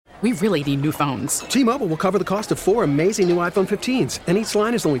We really need new phones. T-Mobile will cover the cost of 4 amazing new iPhone 15s, and each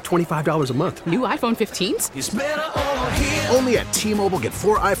line is only $25 a month. New iPhone 15s? It's better over here. Only at T-Mobile, get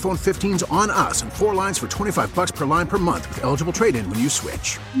 4 iPhone 15s on us and 4 lines for $25 per line per month with eligible trade-in when you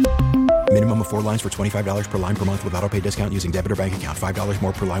switch. Minimum of 4 lines for $25 per line per month with autopay discount using debit or bank account. $5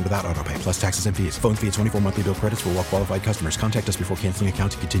 more per line without autopay, plus taxes and fees. Phone fee at 24 monthly bill credits for well-qualified customers. Contact us before canceling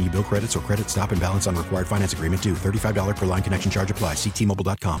account to continue bill credits or credit stop and balance on required finance agreement due. $35 per line connection charge applies. See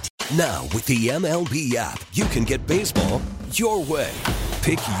T-Mobile.com. Now, with the MLB app, you can get baseball your way.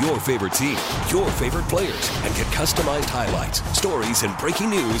 Pick your favorite team, your favorite players, and get customized highlights, stories, and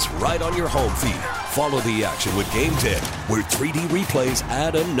breaking news right on your home feed. Follow the action with Game Day, where 3D replays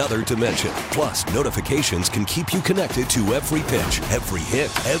add another dimension. Plus, notifications can keep you connected to every pitch, every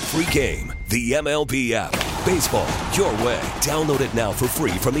hit, every game. The MLB app. Baseball your way. Download it now for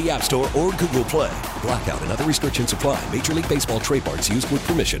free from the App Store or Google Play. Blackout and other restrictions apply. Major League Baseball trademarks used with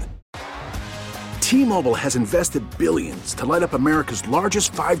permission. T-Mobile has invested billions to light up America's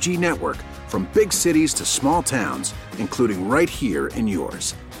largest 5G network, from big cities to small towns, including right here in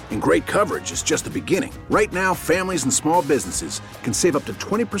yours. And great coverage is just the beginning. Right now, families and small businesses can save up to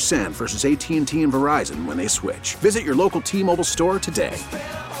 20% versus AT&T and Verizon when they switch. Visit your local T-Mobile store today.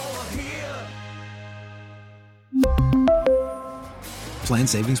 Plan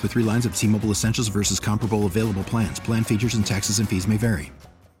savings with 3 lines of T-Mobile Essentials versus comparable available plans. Plan features and taxes and fees may vary.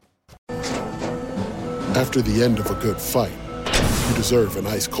 After the end of a good fight, you deserve an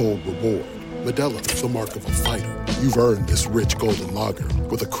ice-cold reward. Modelo is the mark of a fighter. You've earned this rich golden lager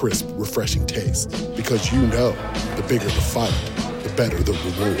with a crisp, refreshing taste. Because you know, the bigger the fight, the better the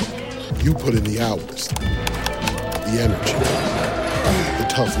reward. You put in the hours, the energy, the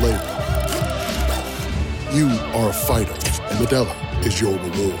tough labor. You are a fighter, and Modelo is your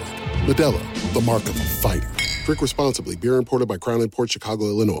reward. Modelo, the mark of a fighter. Drink responsibly. Beer imported by Crown Imports, Chicago,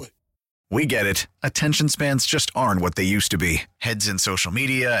 Illinois. We get it. Attention spans just aren't what they used to be. Heads in social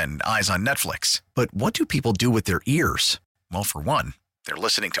media and eyes on Netflix. But what do people do with their ears? Well, for one, they're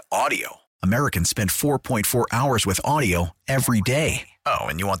listening to audio. Americans spend 4.4 hours with audio every day. Oh,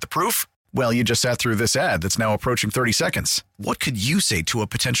 and you want the proof? Well, you just sat through this ad that's now approaching 30 seconds. What could you say to a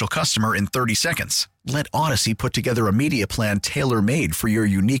potential customer in 30 seconds? Let Odyssey put together a media plan tailor-made for your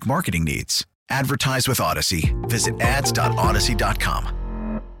unique marketing needs. Advertise with Odyssey. Visit ads.odyssey.com.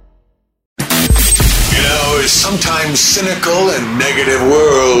 You know, a sometimes cynical and negative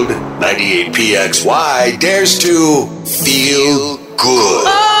world, 98PXY dares to feel good.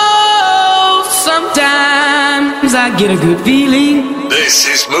 Oh, sometimes I get a good feeling. This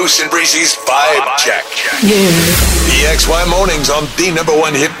is Moose and Breezy's Vibe Check. Yeah. PXY mornings on the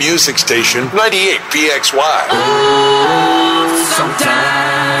 #1 hit music station, 98PXY. Oh,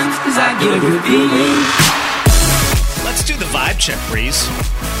 sometimes I get a good feeling. Let's do the Vibe Check, Breeze.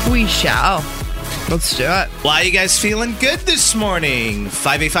 We shall. Let's do it. Why are you guys feeling good this morning?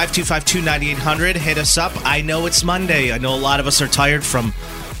 585-252-9800. Hit us up. I know it's Monday. I know a lot of us are tired from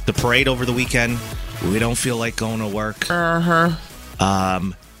the parade over the weekend. We don't feel like going to work. Uh-huh.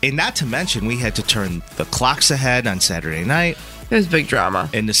 And not to mention, we had to turn the clocks ahead on Saturday night. It was big drama.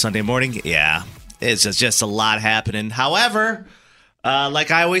 Into Sunday morning. Yeah. It's just a lot happening. However,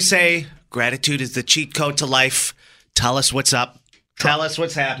 like I always say, gratitude is the cheat code to life. Tell us what's up. Tell us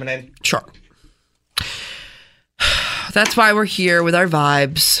what's happening. Sure. That's why we're here with our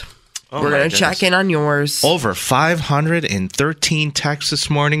vibes. We're going to check in on yours. Over 513 texts this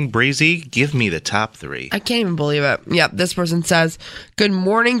morning. Breezy, give me the top 3. I can't even believe it. Yep, this person says, good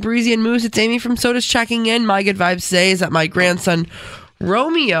morning, Breezy and Moose. It's Amy from Soda's checking in. My good vibes today is that my grandson,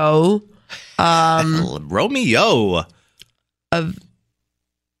 Romeo. Romeo.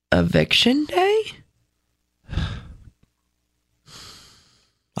 Eviction day?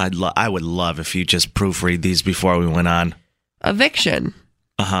 I would love if you just proofread these before we went on. Eviction.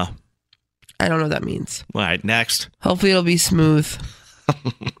 Uh-huh. I don't know what that means. All right, next. Hopefully it'll be smooth.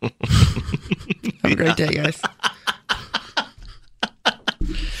 Have a great day, guys.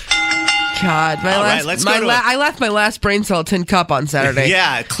 God, I left my last brain cell tin cup on Saturday.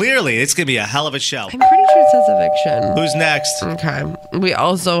 Yeah, clearly. It's going to be a hell of a show. I'm pretty sure it says eviction. Who's next? Okay. We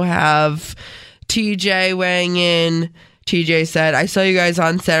also have TJ weighing in. TJ said, I saw you guys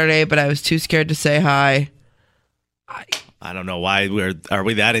on Saturday, but I was too scared to say hi. I don't know why. Are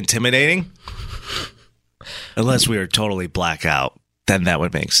we that intimidating? Unless we were totally blackout, then that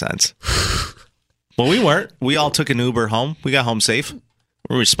would make sense. Well, we weren't. We all took an Uber home. We got home safe.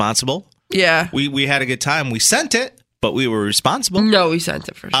 We're responsible. Yeah. We had a good time. We sent it, but we were responsible. No, we sent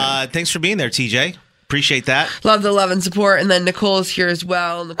it for sure. Thanks for being there, TJ. Appreciate that. Love the love and support. And then Nicole's here as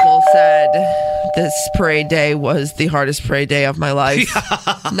well. Nicole said this parade day was the hardest parade day of my life.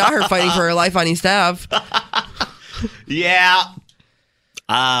 Not her fighting for her life on East Ave. Yeah.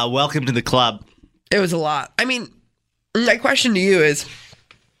 Welcome to the club. It was a lot. I mean, my question to you is,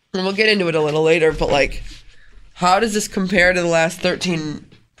 and we'll get into it a little later, but like, how does this compare to the last 13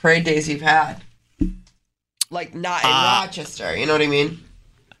 parade days you've had? Like, not in Rochester, you know what I mean?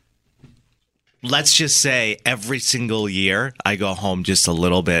 Let's just say every single year I go home just a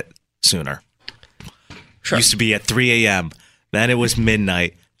little bit sooner. Sure. Used to be at 3 a.m. Then it was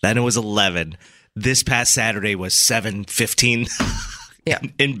midnight. Then it was 11. This past Saturday was 7:15. Yeah.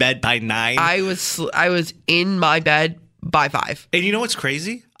 In bed by 9. I was in my bed by 5. And you know what's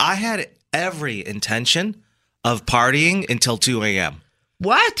crazy? I had every intention of partying until 2 a.m.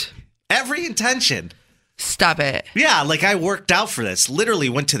 What? Every intention. Stop it. Yeah, like I worked out for this. Literally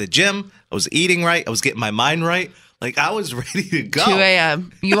went to the gym. I was eating right. I was getting my mind right. Like I was ready to go. 2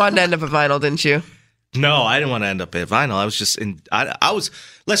 a.m. You wanted to end up at Vinyl, didn't you? No, I didn't want to end up at Vinyl. I was just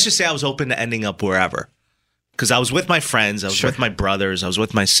let's just say I was open to ending up wherever. Because I was with my friends. I was with my brothers. I was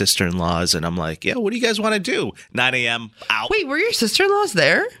with my sister-in-laws. And I'm like, yeah, what do you guys want to do? 9 a.m. out. Wait, were your sister-in-laws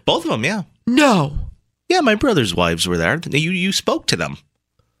there? Both of them, yeah. No. Yeah, my brother's wives were there. You spoke to them.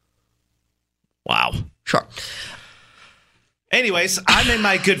 Wow. Sure. Anyways, I'm in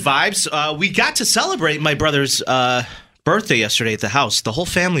my good vibes. We got to celebrate my brother's birthday yesterday at the house. The whole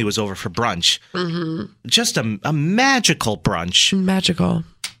family was over for brunch. Mm-hmm. Just a magical brunch. Magical.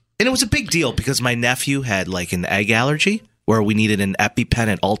 And it was a big deal because my nephew had like an egg allergy where we needed an EpiPen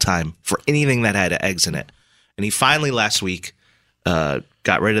at all time for anything that had eggs in it. And he finally last week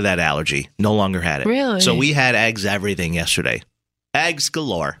got rid of that allergy. No longer had it. Really? So we had eggs everything yesterday. Eggs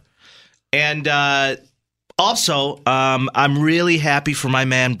galore. And also, I'm really happy for my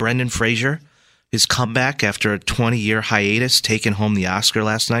man, Brendan Fraser. His comeback after a 20-year hiatus, taking home the Oscar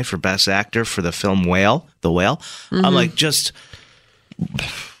last night for Best Actor for the film Whale, The Whale. Mm-hmm. I'm like, just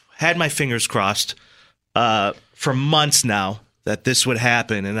had my fingers crossed for months now that this would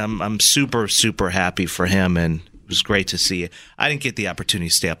happen. And I'm super, super happy for him. And it was great to see it. I didn't get the opportunity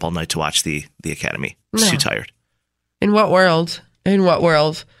to stay up all night to watch the Academy. I was too tired. In what world? In what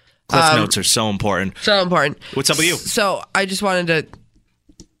world? Cliff notes are so important. So important. What's up with you? So I just wanted to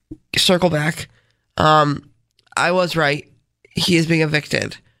circle back. I was right. He is being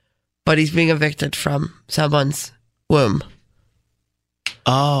evicted, but he's being evicted from someone's womb.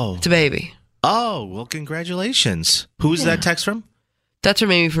 Oh. It's a baby. Oh, well, congratulations. Who's that text from? That's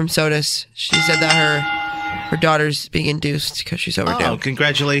from Amy from Sodas. She said that her daughter's being induced because she's overdue. Oh,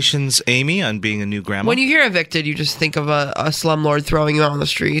 congratulations, Amy, on being a new grandma. When you hear evicted, you just think of a slumlord throwing you out on the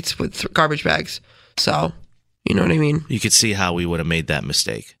streets with garbage bags. So, you know what I mean? You could see how we would have made that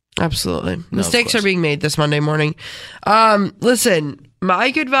mistake. Absolutely. No, Mistakes are being made this Monday morning. Listen, my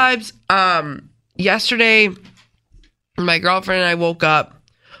good vibes. Yesterday, my girlfriend and I woke up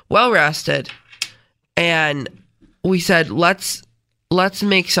well rested, and we said, let's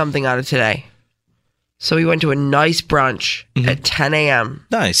make something out of today. So we went to a nice brunch at 10 a.m.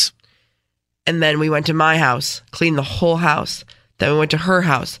 Nice. And then we went to my house, cleaned the whole house. Then we went to her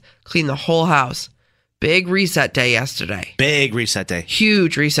house, cleaned the whole house. Big reset day yesterday. Big reset day.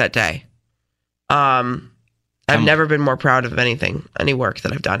 Huge reset day. I've never been more proud of anything, any work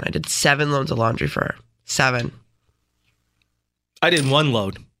that I've done. I did 7 loads of laundry for her. 7. I did 1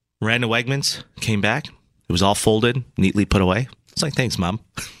 load. Ran to Wegmans, came back. It was all folded, neatly put away. It's like, thanks, Mom.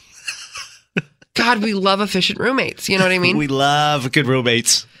 God, we love efficient roommates. You know what I mean? We love good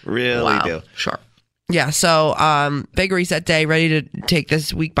roommates. Really do. Sure. Yeah, so big reset day, ready to take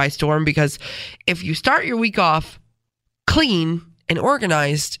this week by storm, because if you start your week off clean and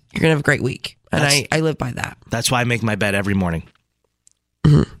organized, you're going to have a great week. And I live by that. That's why I make my bed every morning.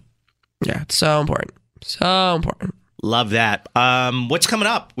 Mm-hmm. Yeah, it's so important. So important. Love that. What's coming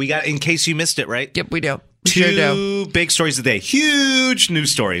up? We got, in case you missed it, right? Yep, we do. Two big stories today. Huge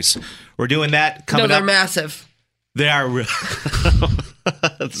news stories. We're doing that coming up. No, they're massive. They are.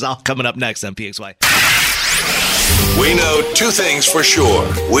 It's all coming up next on PXY. We know 2 things for sure.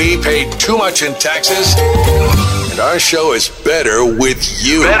 We pay too much in taxes, and our show is better with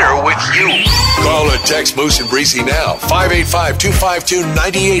you. Better with you. Call or text Moose and Breezy now.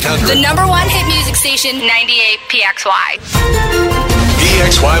 585-252-9800. The #1 hit music station, 98 PXY.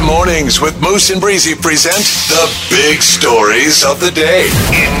 PXY Mornings with Moose and Breezy present the big stories of the day.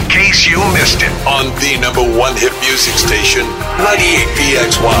 In case you missed it, on the #1 hit music station, 98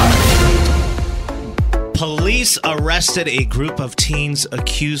 PXY. Police arrested a group of teens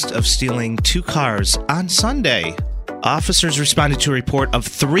accused of stealing 2 cars on Sunday. Officers responded to a report of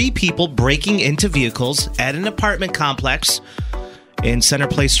 3 people breaking into vehicles at an apartment complex in Center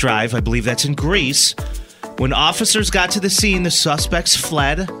Place Drive. I believe that's in Greece. When officers got to the scene, the suspects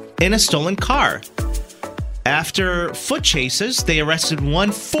fled in a stolen car. After foot chases, they arrested one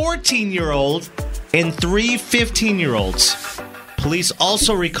 14-year-old and 3 15-year-olds. Police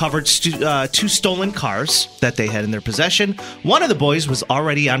also recovered 2 stolen cars that they had in their possession. One of the boys was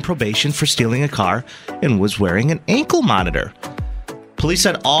already on probation for stealing a car and was wearing an ankle monitor. Police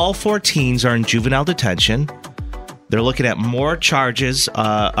said all 4 teens are in juvenile detention. They're looking at more charges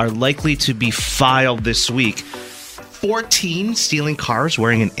are likely to be filed this week. 14 stealing cars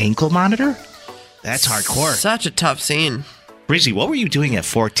wearing an ankle monitor? That's hardcore. Such a tough scene. Breezy, what were you doing at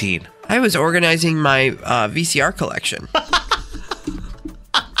 14? I was organizing my VCR collection.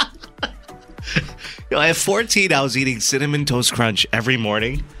 At 14, I was eating Cinnamon Toast Crunch every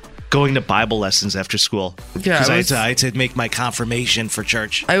morning, going to Bible lessons after school. Yeah, Because I had to make my confirmation for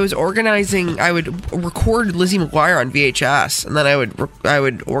church. I was organizing. I would record Lizzie McGuire on VHS, and then I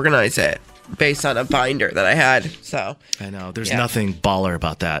would organize it based on a binder that I had. So I know there's nothing baller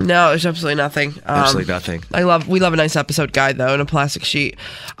about that. No, there's absolutely nothing. Absolutely nothing. We love a nice episode guide though, and a plastic sheet.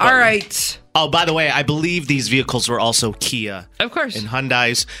 All right. Oh, by the way, I believe these vehicles were also Kia. Of course. And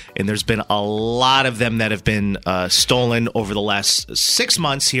Hyundais, and there's been a lot of them that have been stolen over the last 6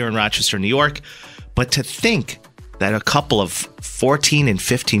 months here in Rochester, New York. But to think that a couple of 14 and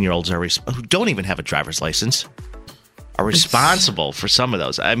 15-year-olds who don't even have a driver's license are responsible for some of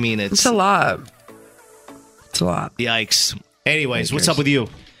those. I mean, it's a lot. It's a lot. Yikes. Anyways, what's up with you?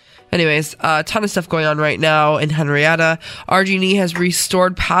 Anyways, a ton of stuff going on right now in Henrietta. RG&E has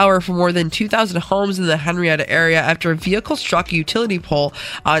restored power for more than 2,000 homes in the Henrietta area after a vehicle struck a utility pole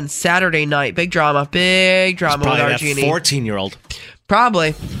on Saturday night. Big drama with RG&E. That 14-year-old.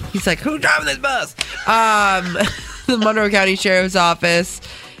 Probably. He's like, who's driving this bus? The Monroe County Sheriff's Office,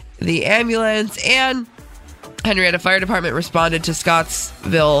 the ambulance, and Henrietta Fire Department responded to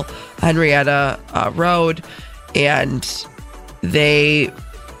Scottsville, Henrietta Road, and they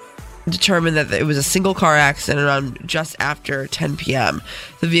determined that it was a single car accident around just after 10 p.m.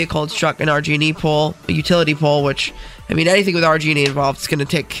 The vehicle had struck an RG&E pole, a utility pole, which, I mean, anything with RG&E involved is going to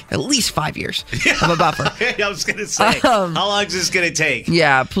take at least 5 years of a buffer. I was going to say, how long is this going to take?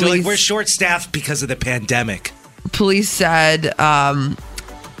 Yeah, police. Like, we're short-staffed because of the pandemic. Police said,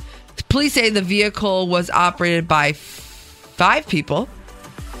 police say the vehicle was operated by 5 people.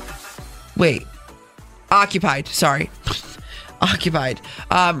 Wait, occupied, sorry. Occupied.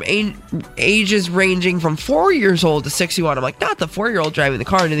 Ages ranging from 4 years old to 61. I'm like, not the 4-year-old driving the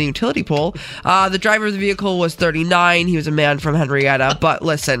car into the utility pole. The driver of the vehicle was 39. He was a man from Henrietta. But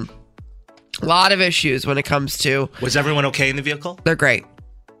listen, a lot of issues when it comes to... Was everyone okay in the vehicle? They're great.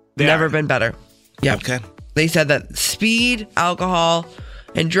 Never been better. Yeah. Okay. They said that speed, alcohol,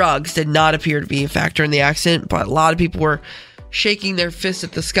 and drugs did not appear to be a factor in the accident, but a lot of people were shaking their fists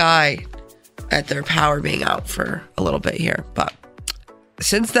at the sky at their power being out for a little bit here. But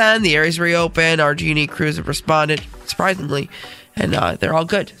since then, the area's reopened. RG&E crews have responded, surprisingly, and they're all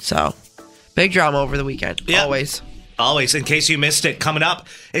good. So, big drama over the weekend. Yeah. Always. In case you missed it, coming up,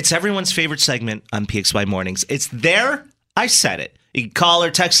 it's everyone's favorite segment on PXY Mornings. It's There, I Said It. You can call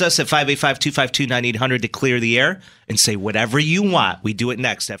or text us at 585-252-9800 to clear the air and say whatever you want. We do it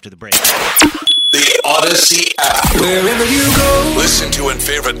next after the break. The Odyssey app. Wherever you go. Listen to and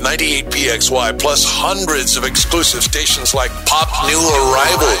favorite 98PXY plus hundreds of exclusive stations like Pop New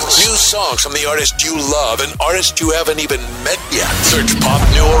Arrivals. New songs from the artist you love and artists you haven't even met yet. Search Pop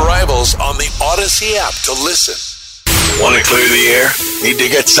New Arrivals on the Odyssey app to listen. Want to clear the air? Need to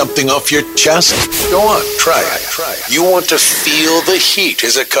get something off your chest? Go on, try it. You want to feel the heat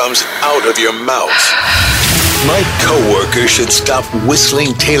as it comes out of your mouth. My coworker should stop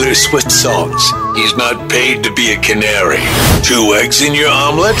whistling Taylor Swift songs. He's not paid to be a canary. 2 eggs in your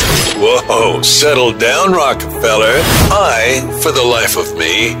omelet? Whoa, settle down, Rockefeller. I, for the life of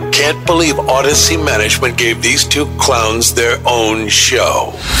me, can't believe Odyssey Management gave these 2 clowns their own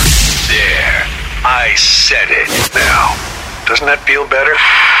show. There, I said it. Now, doesn't that feel better?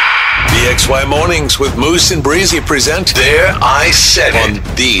 PXY Mornings with Moose and Breezy present There I Said It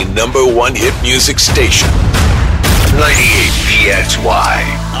on the #1 hit music station, 98PXY.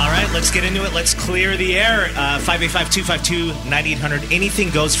 All right, let's get into it. Let's clear the air. 585-252-9800. Anything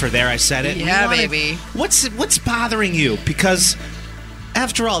goes for There I Said It. Yeah, baby. What's bothering you? Because,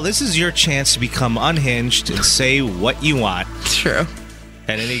 after all, this is your chance to become unhinged and say what you want. True.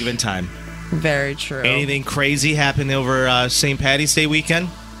 At any given time. Very true. Anything crazy happened over St. Paddy's Day weekend?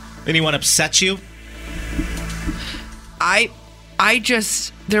 Anyone upset you?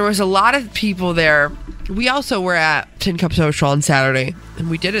 There was a lot of people there We also were at Tin Cup Social on Saturday, and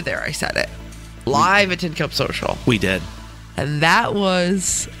we did it there. I said it. Live at Tin Cup Social. We did. And that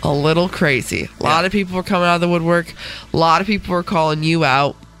was a little crazy. A lot of people were coming out of the woodwork. A lot of people were calling you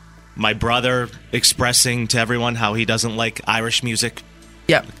out. My brother expressing to everyone how he doesn't like Irish music.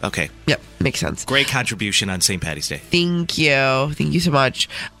 Yep. Okay. Yep. Makes sense. Great contribution on St. Patty's Day. Thank you. Thank you so much.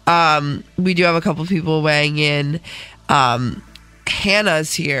 We do have a couple people weighing in.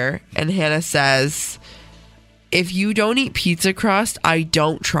 Hannah's here, and Hannah says, if you don't eat pizza crust, I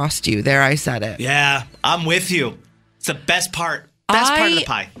don't trust you. There, I said it. Yeah, I'm with you. It's the best part. Best part of the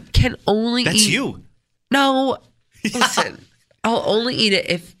pie. Can only That's eat... you. No. Listen, I'll only eat it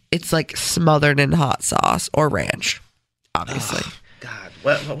if it's like smothered in hot sauce or ranch, obviously. Oh, God.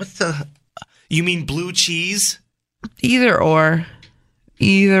 What's the... You mean blue cheese? Either or.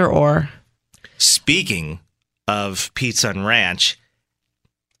 Speaking of pizza and ranch,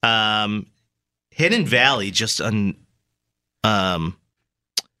 Hidden Valley just came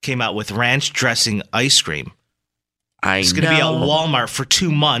out with ranch dressing ice cream. It's going to be at Walmart for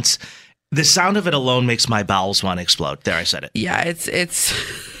 2 months. The sound of it alone makes my bowels want to explode. There, I said it. Yeah, it's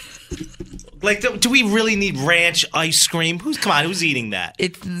like, do we really need ranch ice cream? Come on, who's eating that?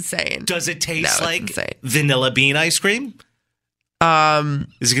 It's insane. Does it taste like insane. vanilla bean ice cream?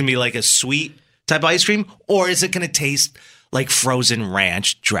 Is it going to be like a sweet type of ice cream? Or is it going to taste like frozen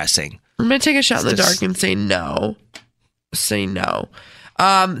ranch dressing? I'm going to take a shot in the dark and say no. Say no.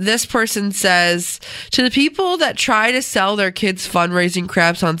 This person says, to the people that try to sell their kids fundraising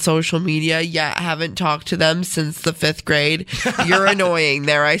craps on social media, yet haven't talked to them since the 5th grade, you're annoying.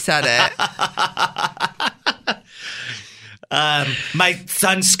 There, I said it. My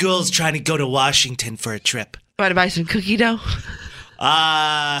son's school's trying to go to Washington for a trip. Want to buy some cookie dough?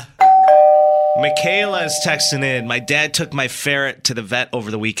 Michaela's texting in. My dad took my ferret to the vet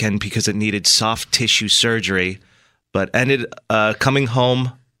over the weekend because it needed soft tissue surgery, but ended coming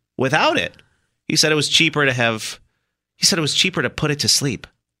home without it. He said it was cheaper to put it to sleep.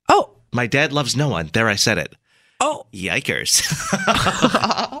 Oh. My dad loves no one. There, I said it. Oh. Yikers.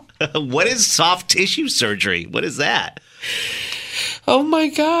 What is soft tissue surgery? What is that? Oh my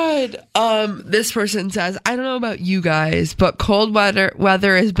God. This person says, I don't know about you guys, but cold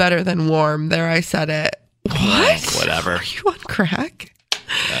weather is better than warm. There, I said it. What? Whatever. Are you on crack?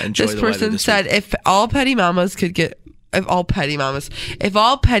 Enjoy this the person this said, week. if all petty baby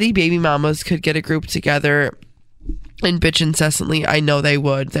mamas could get a group together and bitch incessantly, I know they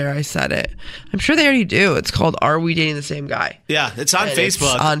would. There, I said it. I'm sure they already do. It's called Are We Dating the Same Guy? Yeah, it's on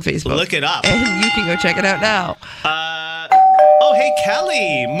Facebook. It's on Facebook. Look it up. And you can go check it out now. Oh, hey,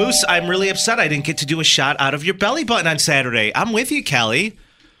 Kelly. Moose, I'm really upset I didn't get to do a shot out of your belly button on Saturday. I'm with you, Kelly.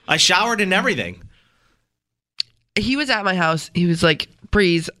 I showered and everything. He was at my house. He was like,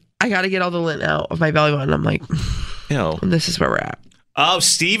 Breeze, I got to get all the lint out of my belly button. I'm like, this is where we're at. Oh,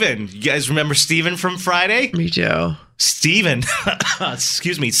 Steven. You guys remember Steven from Friday? Me too. Steven.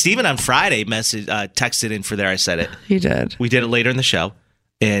 Excuse me. Steven on Friday texted in for There, I Said It. He did. We did it later in the show.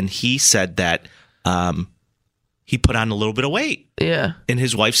 And he said that he put on a little bit of weight. Yeah. And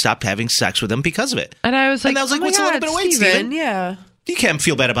his wife stopped having sex with him because of it. And I was like, what's God, a little bit of weight, Steven? Yeah. You can't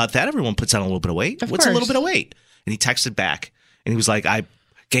feel bad about that. Everyone puts on a little bit of weight. What's a little bit of weight? And he texted back. And he was like, I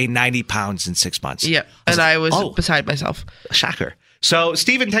gained 90 pounds in 6 months. Yeah. I was beside myself. Shocker. So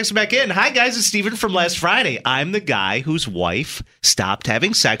Steven texted back in. Hi, guys. It's Steven from last Friday. I'm the guy whose wife stopped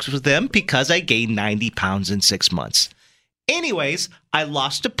having sex with him because I gained 90 pounds in 6 months. Anyways, I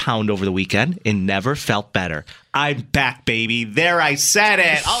lost a pound over the weekend and never felt better. I'm back, baby. There, I said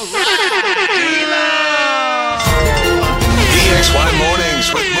it. All right. PXY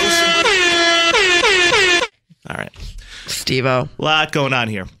Mornings with Moose and All right. Steve-O. A lot going on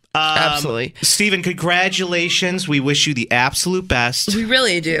here. Absolutely. Steven, congratulations. We wish you the absolute best. We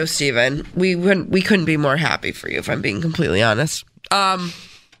really do, Steven. We couldn't be more happy for you, if I'm being completely honest. All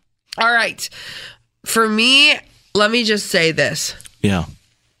right. For me, let me just say this. Yeah.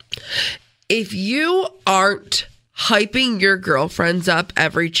 If you aren't hyping your girlfriends up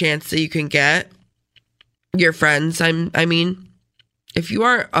every chance that you can get, your friends, I mean, if you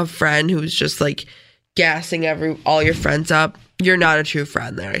aren't a friend who's just like gassing all your friends up, you're not a true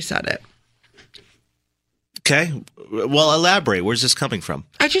friend. There, I said it. Okay. Well, elaborate. Where's this coming from?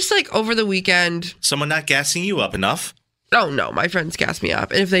 I just like over the weekend. Someone not gassing you up enough? Oh, no. My friends gassed me up.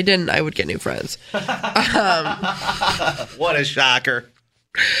 And if they didn't, I would get new friends. What a shocker.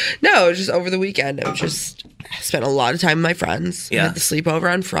 No, it was just over the weekend. I spent a lot of time with my friends. Yeah. I had the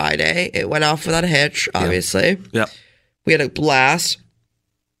sleepover on Friday. It went off without a hitch, obviously. Yep. We had a blast.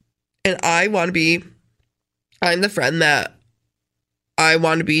 And I'm the friend that I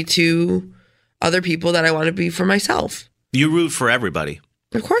want to be to other people that I want to be for myself. You root for everybody.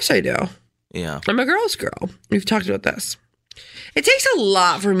 Of course I do. Yeah. I'm a girl's girl. We've talked about this. It takes a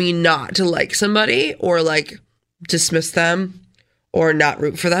lot for me not to like somebody or like dismiss them or not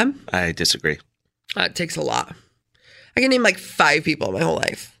root for them. I disagree. It takes a lot. I can name like 5 people in my whole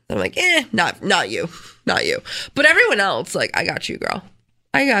life. I'm like, not you. Not you. But everyone else, like, I got you, girl.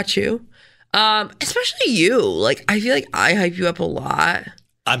 I got you. Especially you. Like, I feel like I hype you up a lot.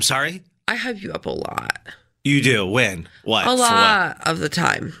 I'm sorry? I hype you up a lot. You do? When? What? A lot of the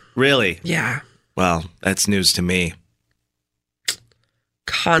time. Really? Yeah. Well, that's news to me.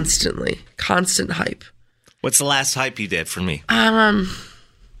 Constantly. Constant hype. What's the last hype you did for me? I'm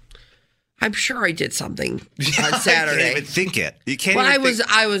sure I did something on Saturday. I can't even think it. You can't well, even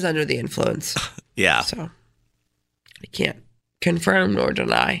think. I was under the influence. Yeah. So I can't confirm nor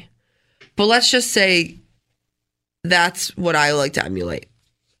deny. But let's just say that's what I like to emulate.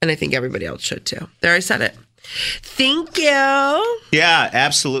 And I think everybody else should too. There, I said it. Thank you. Yeah,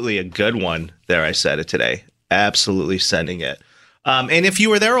 absolutely a good one. There, I said it today. Absolutely sending it. And if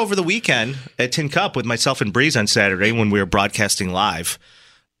you were there over the weekend at Tin Cup with myself and Breeze on Saturday when we were broadcasting live,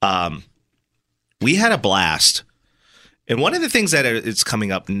 we had a blast. And one of the things that is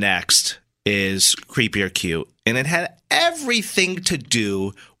coming up next is Creepy or Cute. And it had everything to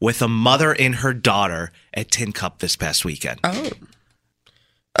do with a mother and her daughter at Tin Cup this past weekend. Oh.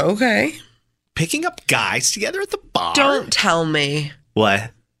 Okay. Picking up guys together at the bar. Don't tell me.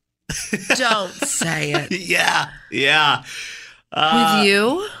 What? Don't say it. Yeah. With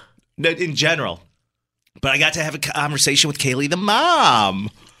you? In general. But I got to have a conversation with Kaylee, the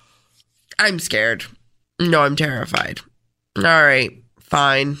mom. I'm scared. No, I'm terrified. All right.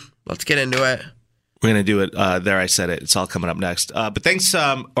 Fine. Let's get into it. We're going to do it. There, I said it. It's all coming up next. But thanks,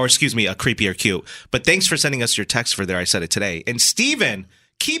 Creepy or Cute. But thanks for sending us your text for There, I Said It today. And Steven,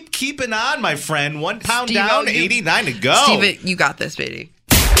 keeping on, my friend. 1 pound Steve-o, down, 89 to go. Steven, you got this, baby.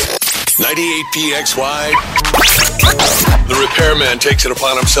 98 PXY. The repairman takes it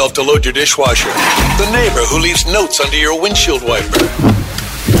upon himself to load your dishwasher. The neighbor who leaves notes under your windshield wiper.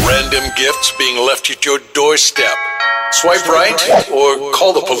 Random gifts being left at your doorstep. Swipe right or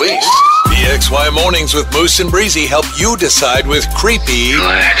call the police. PXY Mornings with Moose and Breezy help you decide with creepy.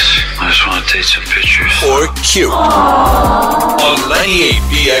 Relax. I just want to take some pictures. Or cute. On 98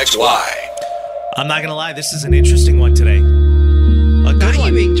 PXY. I'm not going to lie. This is an interesting one today. A good one.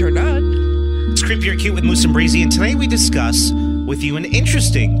 You being turned on. It's Creepy or Cute with Moose and Breezy. And today we discuss with you an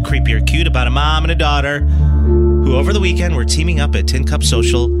interesting Creepy or Cute about a mom and a daughter who over the weekend were teaming up at Tin Cup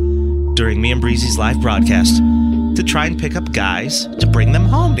Social during me and Breezy's live broadcast to try and pick up guys to bring them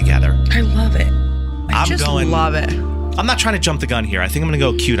home together. I love it. I just love it. I'm not trying to jump the gun here. I think I'm going to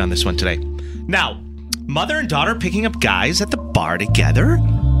go cute on this one today. Now, mother and daughter picking up guys at the bar together?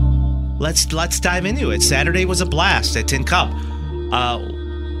 Let's dive into it. Saturday was a blast at Tin Cup.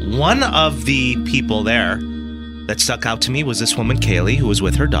 One of the people there that stuck out to me was this woman, Kaylee, who was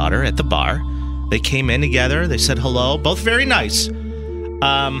with her daughter at the bar. They came in together. They said hello. Both very nice.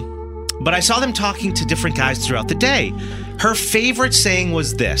 But I saw them talking to different guys throughout the day. Her favorite saying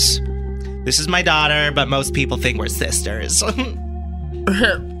was this. This is my daughter, but most people think we're sisters. You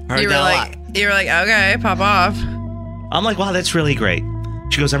were like, okay, pop off. I'm like, wow, that's really great.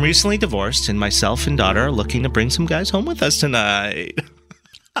 She goes, I'm recently divorced, and myself and daughter are looking to bring some guys home with us tonight.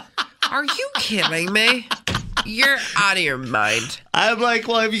 Are you kidding me? You're out of your mind. I'm like,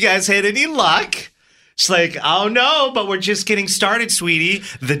 well, have you guys had any luck? She's like, oh, no, but we're just getting started, sweetie.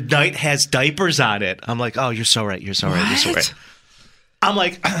 The night has diapers on it. I'm like, oh, you're so right. You're so right. You're so right. I'm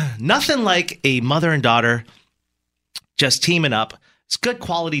like, nothing like a mother and daughter just teaming up. It's good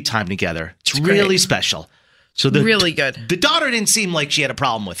quality time together. It's really great. Special. So really good. The daughter didn't seem like she had a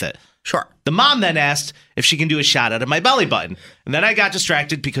problem with it. Sure. The mom then asked if she can do a shot out of my belly button. And then I got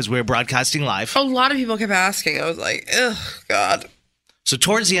distracted because we were broadcasting live. A lot of people kept asking. I was like, ugh, God. So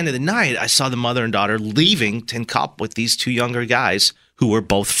towards the end of the night, I saw the mother and daughter leaving Tin Cup with these 2 younger guys who were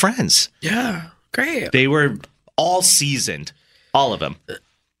both friends. Yeah, great. They were all seasoned, all of them.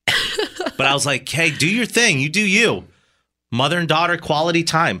 But I was like, hey, do your thing. You do you. Mother and daughter quality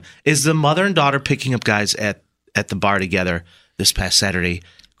time. Is the mother and daughter picking up guys at the bar together this past Saturday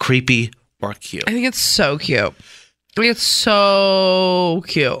creepy or cute? I think it's so cute. I think it's so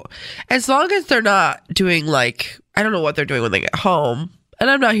cute. As long as they're not doing like, I don't know what they're doing when they get home. And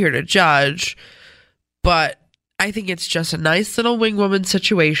I'm not here to judge. But I think it's just a nice little wing woman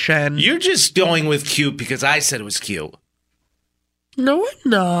situation. You're just going with cute because I said it was cute. No, I'm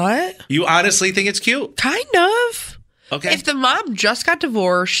not. You honestly think it's cute? Kind of. Okay. If the mom just got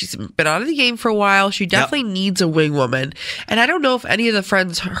divorced, she's been out of the game for a while, she definitely needs a wing woman. And I don't know if any of the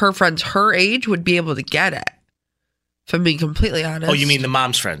friends her age would be able to get it. If I'm being completely honest. Oh, you mean the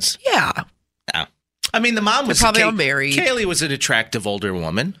mom's friends? Yeah. Yeah. I mean, the mom was probably all married. Kaylee was an attractive older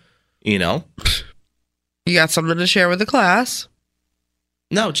woman, you know. You got something to share with the class?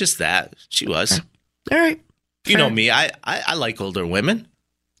 No, just that. She was. Okay. All right. You know me. I like older women.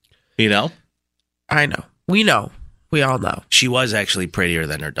 You know? I know. We know. We all know. She was actually prettier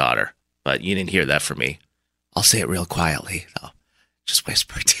than her daughter, but you didn't hear that from me. I'll say it real quietly, though. Just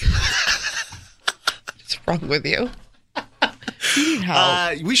whisper to you. What's wrong with you? You need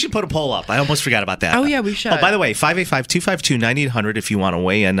help. We should put a poll up. I almost forgot about that. Oh, yeah, we should. Oh, by the way, 585-252-9800 if you want to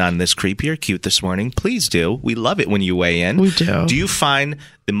weigh in on this creepy or cute this morning. Please do. We love it when you weigh in. We do. Do you find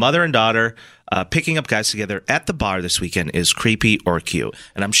the mother and daughter picking up guys together at the bar this weekend is creepy or cute?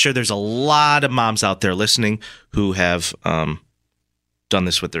 And I'm sure there's a lot of moms out there listening who have done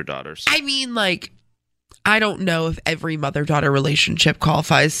this with their daughters. I mean, like, I don't know if every mother-daughter relationship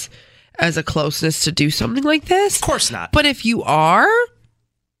qualifies as a closeness to do something like this. Of course not. But if you are,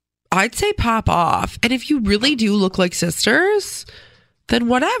 I'd say pop off. And if you really do look like sisters, then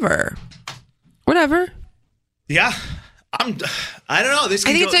whatever. Whatever. Yeah. I don't know. I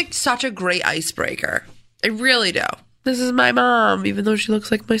think it's like such a great icebreaker. I really do. This is my mom, even though she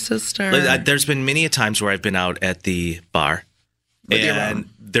looks like my sister. There's been many a times where I've been out at the bar and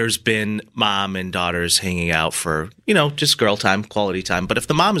there's been mom and daughters hanging out for, just girl time, quality time. But if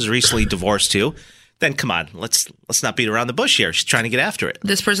the mom is recently divorced too, then come on, let's not beat around the bush here. She's trying to get after it.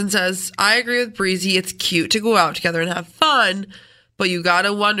 This person says, I agree with Breezy. It's cute to go out together and have fun, but you got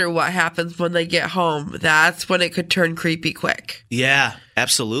to wonder what happens when they get home. That's when it could turn creepy quick. Yeah,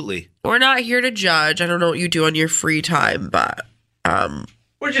 absolutely. We're not here to judge. I don't know what you do on your free time, but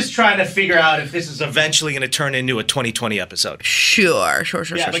we're just trying to figure out if this is eventually going to turn into a 2020 episode. Sure.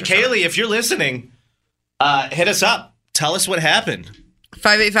 Yeah, but Kaylee, if you're listening, hit us up. Tell us what happened.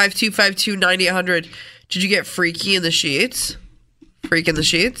 585-252-9800. Did you get freaky in the sheets? Freak in the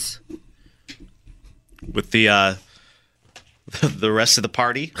sheets? With the rest of the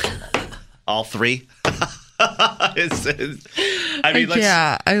party? All three? I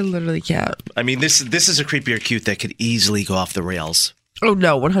literally can't. I mean, this is a creepy or cute that could easily go off the rails. Oh,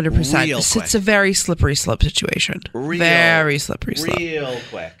 no, 100%. It's a very slippery slope situation. Very slippery slope. Real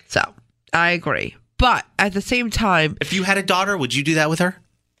quick. So, I agree. But at the same time... If you had a daughter, would you do that with her?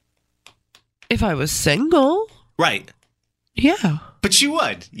 If I was single. Right. Yeah. But you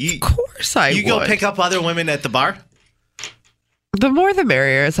would. Of course I would. You go pick up other women at the bar? The more the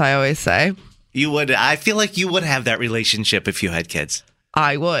merrier, as I always say. You would. I feel like you would have that relationship if you had kids.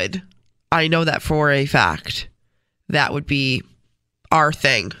 I would. I know that for a fact. That would be our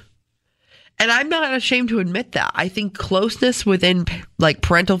thing. And I'm not ashamed to admit that. I think closeness within like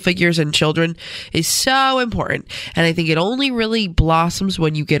parental figures and children is so important. And I think it only really blossoms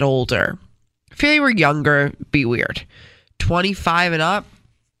when you get older. If you were younger, be weird. 25 and up,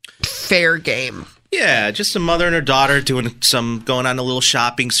 fair game. Yeah, just a mother and her daughter going on a little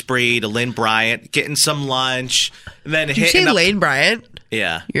shopping spree to Lynn Bryant, getting some lunch, and then Did you say Lane Bryant?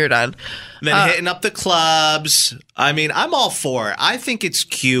 Yeah. You're done. Then hitting up the clubs. I mean, I'm all for it. I think it's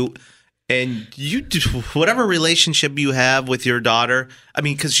cute. And you do whatever relationship you have with your daughter. I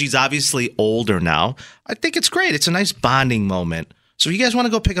mean, because she's obviously older now. I think it's great. It's a nice bonding moment. So if you guys want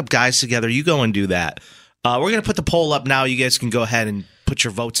to go pick up guys together, you go and do that. We're going to put the poll up now. You guys can go ahead and put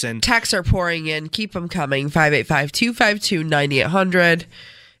your votes in. Texts are pouring in. Keep them coming. 585-252-9800.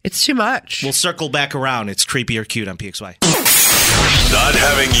 It's too much. We'll circle back around. It's creepy or cute on PXY. Not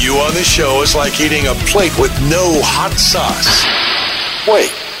having you on the show is like eating a plate with no hot sauce. Wait,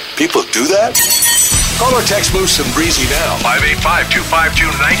 people do that? Call or text Moose and Breezy now.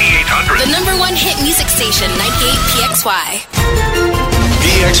 585-252-9800. The number one hit music station, 98 PXY.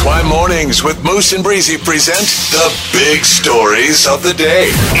 PXY Mornings with Moose and Breezy present the big stories of the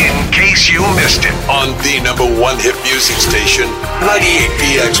day. In case you missed it, on the number one hit music station, 98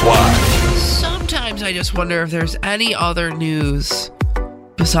 PXY. Sometimes I just wonder if there's any other news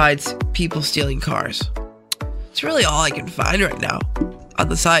besides people stealing cars. It's really all I can find right now on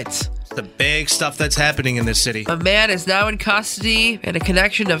the sites. The big stuff that's happening in this city. A man is now in custody in a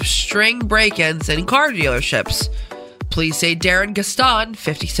connection of string break-ins in car dealerships. Police say Darren Gaston,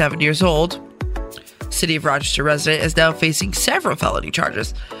 57 years old, City of Rochester resident, is now facing several felony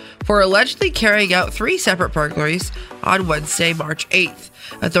charges for allegedly carrying out 3 separate burglaries on Wednesday, March 8th.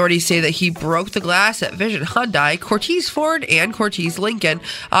 Authorities say that he broke the glass at Vision Hyundai, Cortez Ford, and Cortez Lincoln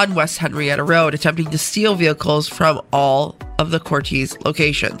on West Henrietta Road, attempting to steal vehicles from all of the Cortez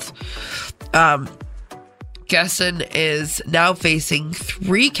locations. Gesson is now facing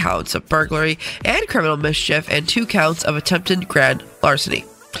 3 counts of burglary and criminal mischief and 2 counts of attempted grand larceny.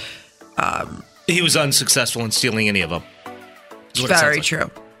 He was unsuccessful in stealing any of them. Very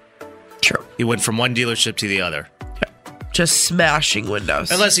true. True. He went from one dealership to the other. Just smashing windows.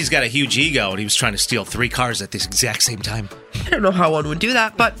 Unless he's got a huge ego and he was trying to steal 3 cars at the exact same time. I don't know how one would do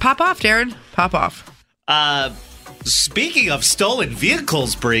that, but pop off, Darren. Pop off. Speaking of stolen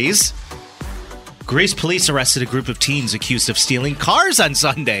vehicles, Breeze, Greece police arrested a group of teens accused of stealing cars on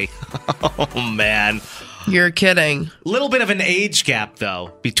Sunday. Oh, man. You're kidding. Little bit of an age gap,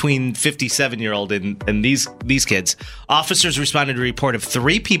 though, between 57-year-old and these kids. Officers responded to a report of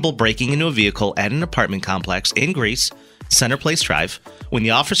 3 people breaking into a vehicle at an apartment complex in Greece, Center Place Drive. When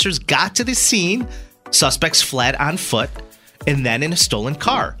the officers got to the scene, suspects fled on foot and then in a stolen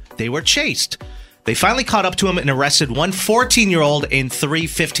car. They were chased. They finally caught up to him and arrested one 14-year-old and 3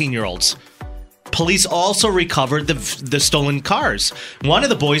 15-year-olds. Police also recovered the stolen cars. One of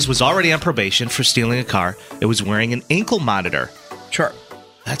the boys was already on probation for stealing a car. It was wearing an ankle monitor. Sure.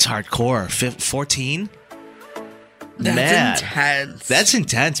 That's hardcore. 14? That's intense. That's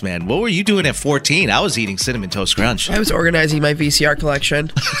intense, man. What were you doing at 14? I was eating Cinnamon Toast Crunch. I was organizing my VCR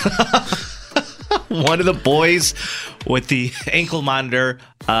collection. One of the boys with the ankle monitor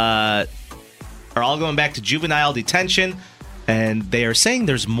are all going back to juvenile detention. And they are saying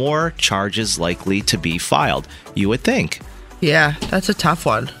there's more charges likely to be filed. You would think. Yeah, that's a tough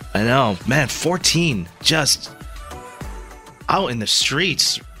one. I know. Man, 14. Just out in the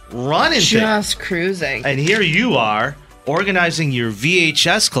streets, running. Just cruising. And here you are, organizing your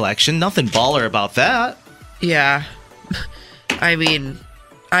VHS collection. Nothing baller about that. Yeah. I mean,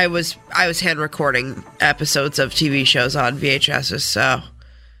 I was hand recording episodes of TV shows on VHSs, so...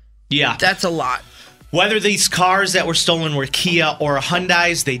 Yeah. That's a lot. Whether these cars that were stolen were Kia or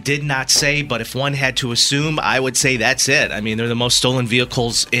Hyundais, they did not say, but if one had to assume, I would say that's it. I mean, they're the most stolen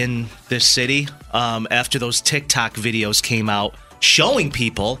vehicles in this city. After those TikTok videos came out showing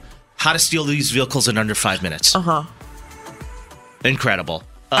people how to steal these vehicles in under 5 minutes. Uh-huh. Incredible.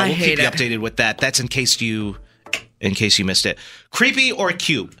 I we'll hate keep you it. updated with that. That's in case you missed it. Creepy or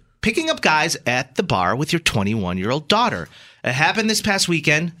cute? Picking up guys at the bar with your 21-year-old daughter. It happened this past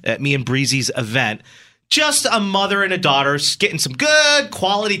weekend at me and Breezy's event. Just a mother and a daughter getting some good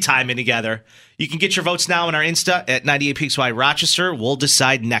quality time in together. You can get your votes now on our Insta at 98PXY Rochester. We'll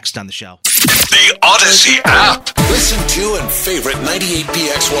decide next on the show. The Odyssey app. Listen to and favorite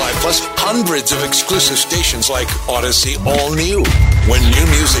 98PXY plus hundreds of exclusive stations like Odyssey All New. When new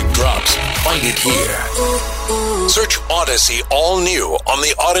music drops, find it here. Search Odyssey All New on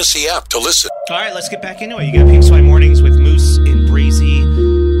the Odyssey app to listen. All right, let's get back into it. You got PXY Mornings with Moose and Breezy.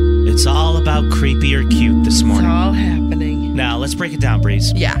 It's all about creepy or cute this morning. It's all happening. Now, let's break it down,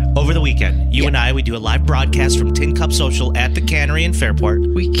 Breeze. Yeah. Over the weekend, you and I, we do a live broadcast from Tin Cup Social at the Cannery in Fairport.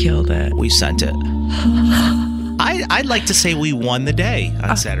 We killed it. We sent it. I'd like to say we won the day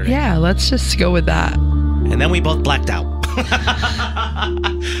on Saturday. Yeah, let's just go with that. And then we both blacked out.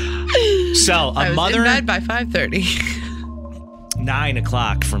 So, I a was mother... in bed by 5:30. 9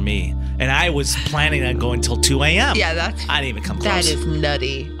 o'clock for me. And I was planning on going till 2 a.m. Yeah, that's... I didn't even come That close. is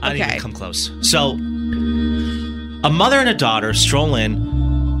nutty. I didn't Okay. even come close. So, a mother and a daughter stroll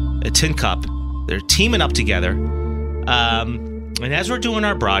in a Tin Cup. They're teaming up together. And as we're doing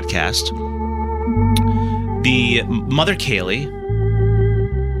our broadcast, the mother, Kaylee,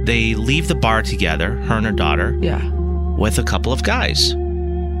 they leave the bar together, her and her daughter, Yeah. with a couple of guys.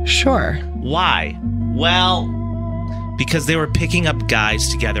 Sure. Why? Well, because they were picking up guys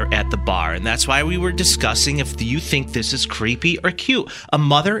together at the bar. And that's why we were discussing if you think this is creepy or cute. A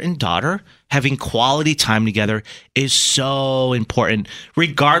mother and daughter having quality time together is so important,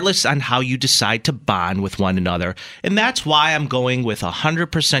 regardless on how you decide to bond with one another. And that's why I'm going with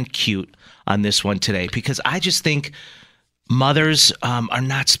 100% cute on this one today, because I just think mothers are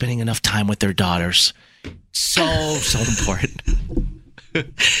not spending enough time with their daughters. So important.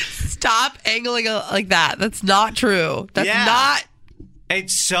 Stop angling like that. That's not true. That's not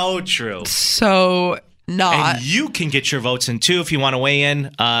It's so true. so not. And you can get your votes in too if you want to weigh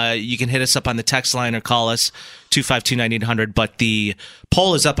in. You can hit us up on the text line or call us 252-9800. But the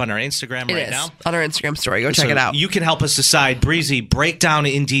poll is up on our Instagram It right is now. on our Instagram story. Go check So it out. You can help us decide. Breezy, break down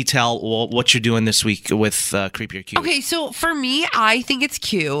in detail what you're doing this week with Creepy or Cute. Okay, so for me, I think it's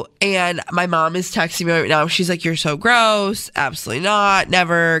cute. And my mom is texting me right now. She's like, "You're so gross. Absolutely not.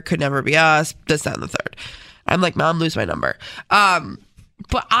 Never. Could never be us. This, that, and the third." I'm like, "Mom, lose my number."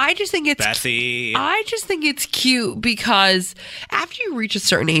 But I just think it's Bethy. I just think it's cute because after you reach a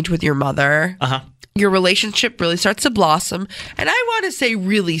certain age with your mother, your relationship really starts to blossom. And I want to say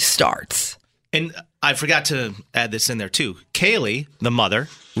really starts. And I forgot to add this in there too. Kaylee, the mother,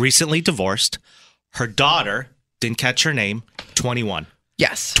 recently divorced. Her daughter, didn't catch her name, 21.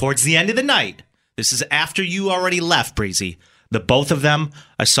 Yes. Towards the end of the night, this is after you already left, Breezy, the both of them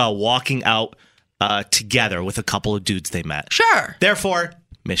I saw walking out together with a couple of dudes they met. Sure. Therefore,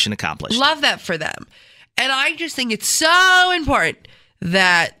 mission accomplished. Love that for them. And I just think it's so important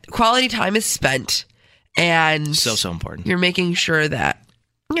that quality time is spent. And so important. You're making sure that,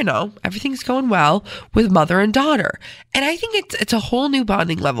 everything's going well with mother and daughter. And I think it's a whole new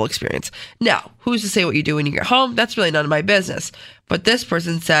bonding level experience. Now, who's to say what you do when you get home? That's really none of my business. But this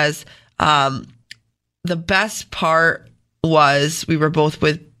person says the best part was we were both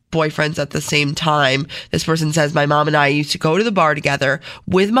with boyfriends at the same time. This person says, my mom and I used to go to the bar together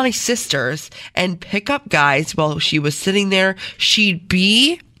with my sisters and pick up guys while she was sitting there. She'd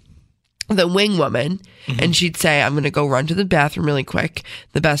be the wing woman and she'd say, I'm going to go run to the bathroom really quick.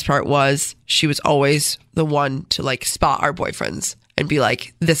 The best part was she was always the one to like spot our boyfriends and be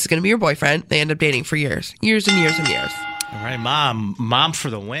like, this is going to be your boyfriend. They end up dating for years and years and years. All right, mom for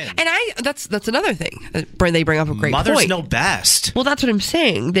the win. And that's another thing. They bring up a great Mothers point. know best. Well, that's what I'm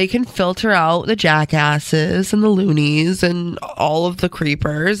saying. They can filter out the jackasses and the loonies and all of the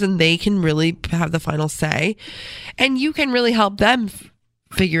creepers, and they can really have the final say. And you can really help them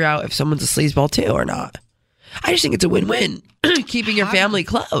figure out if someone's a sleazeball too or not. I just think it's a win-win, keeping your family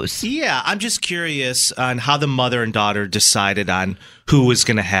close. Yeah, I'm just curious on how the mother and daughter decided on who was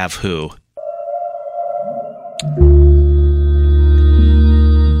going to have who.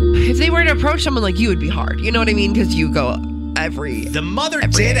 If they were to approach someone like you, it'd be hard. You know what I mean? Because you go The mother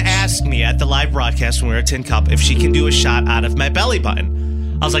did ask me at the live broadcast when we were at Tin Cup if she can do a shot out of my belly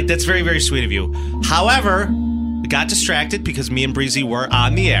button. I was like, that's very, very sweet of you. However, we got distracted because me and Breezy were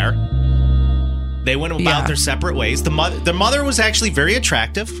on the air. They went about their separate ways. The mother was actually very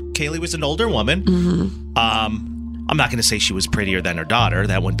attractive. Kaylee was an older woman. Mm-hmm. I'm not going to say she was prettier than her daughter.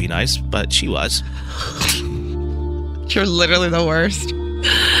 That wouldn't be nice, but she was. You're literally the worst.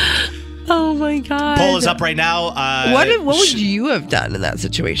 Oh my God. Poll is up right now. What would you have done in that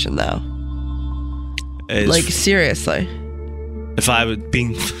situation, though? Like, seriously. If I was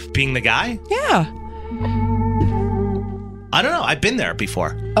being the guy? Yeah. I don't know. I've been there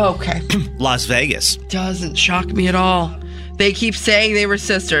before. Okay. Las Vegas. Doesn't shock me at all. They keep saying they were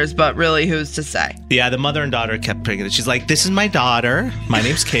sisters, but really, who's to say? Yeah, the mother and daughter kept picking it. She's like, this is my daughter. My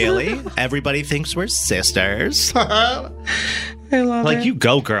name's Kaylee. Everybody thinks we're sisters. I love it. You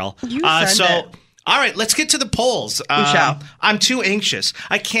go, girl. You send it. All right, let's get to the polls. I'm too anxious.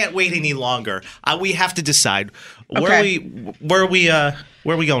 I can't wait any longer. We have to decide. Where are we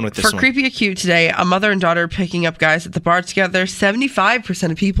going with this one? For Creepy or Cute today, a mother and daughter picking up guys at the bar together.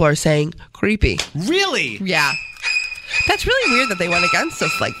 75% of people are saying creepy. Really? Yeah. That's really weird that they went against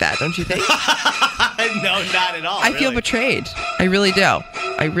us like that, don't you think? No, not at all. I feel betrayed. I really do.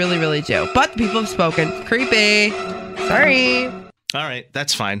 I really, really do. But people have spoken. Creepy. Sorry. All right,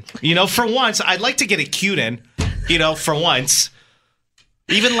 that's fine. For once, I'd like to get a cute in. For once.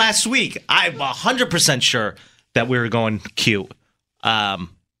 Even last week, I'm 100% sure that we were going cute. What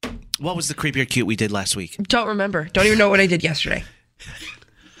was the creepy or cute we did last week? Don't remember. Don't even know what I did yesterday.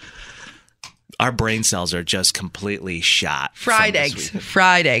 Our brain cells are just completely shot. Fried eggs.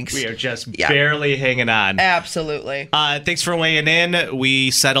 Fried eggs. We are just barely hanging on. Absolutely. Thanks for weighing in. We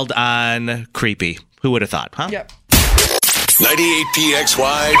settled on creepy. Who would have thought, huh? Yep.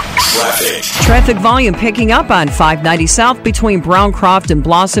 98PXY traffic. Traffic volume picking up on 590 South between Browncroft and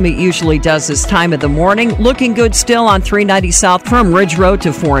Blossom. It usually does this time of the morning. Looking good still on 390 South from Ridge Road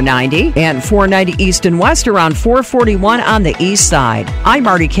to 490 and 490 East and West around 441 on the east side. I'm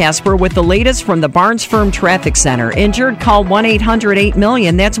Marty Casper with the latest from the Barnes Firm Traffic Center. Injured? Call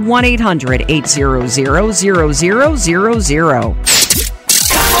 1-800-8-MILLION. That's 1-800-800-0000.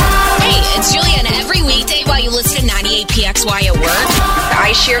 Hey, it's Julian. Every weekday while you listen to 98PXY at work,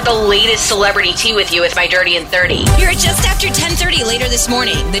 I share the latest celebrity tea with you with my Dirty and 30. Here at just after 10:30 later this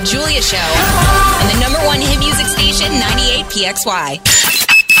morning, The Julia Show on the #1 hit music station, 98PXY.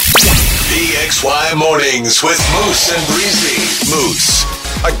 PXY Mornings with Moose and Breezy. Moose,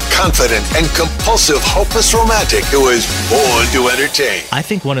 a confident and compulsive, hopeless romantic who is born to entertain. I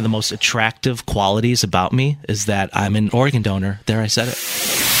think one of the most attractive qualities about me is that I'm an organ donor. There, I said it.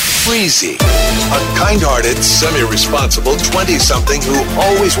 Breezy, a kind-hearted, semi-responsible 20-something who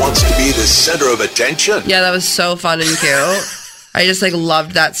always wants to be the center of attention. Yeah, that was so fun and cute. I just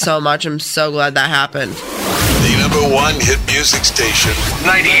loved that so much. I'm so glad that happened. The #1 hit music station,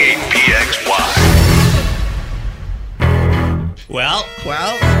 98PXY. Well,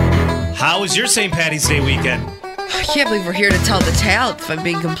 how was your St. Patty's Day weekend? I can't believe we're here to tell the tale, if I'm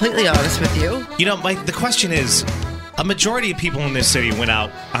being completely honest with you. You know, Mike, the question is, a majority of people in this city went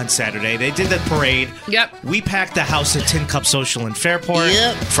out on Saturday. They did the parade. Yep. We packed the house at Tin Cup Social in Fairport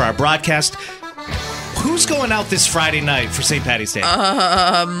for our broadcast. Who's going out this Friday night for St. Patty's Day?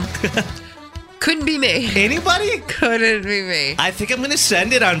 Couldn't be me. Anybody? Couldn't be me. I think I'm going to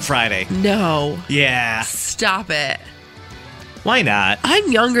send it on Friday. No. Yeah. Stop it. Why not?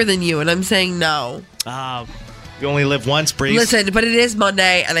 I'm younger than you, and I'm saying no. You only live once, Breeze. Listen, but it is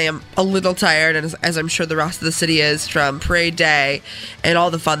Monday, and I am a little tired, as I'm sure the rest of the city is, from Parade Day and all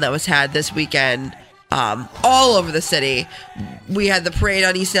the fun that was had this weekend all over the city. We had the parade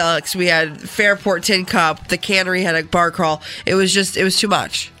on East Alex. We had Fairport Tin Cup. The cannery had a bar crawl. It was too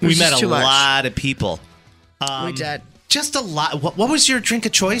much. We met a lot of people. We did. Just a lot. What was your drink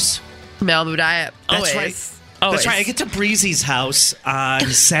of choice? Malibu Diet. That's right. That's right. I get to Breezy's house on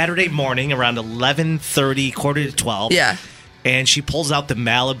Saturday morning around 11:30, quarter to 12. Yeah. And she pulls out the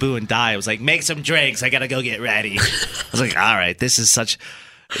Malibu and Diet. I was like, make some drinks. I got to go get ready. I was like, all right, this is such...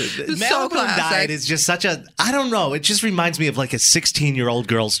 Malibu and Diet is just such a... I don't know. It just reminds me of like a 16-year-old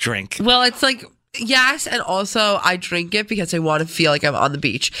girl's drink. Well, it's like... Yes, and also I drink it because I want to feel like I'm on the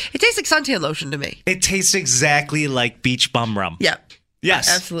beach. It tastes like suntan lotion to me. It tastes exactly like beach bum rum. Yeah.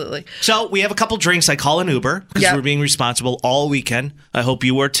 Yes. Absolutely. So we have a couple drinks. I call an Uber because we're being responsible all weekend. I hope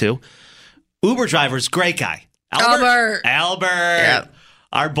you were too. Uber driver's great guy. Albert. Yep.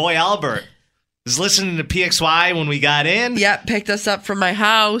 Our boy Albert is listening to PXY when we got in. Yep. Picked us up from my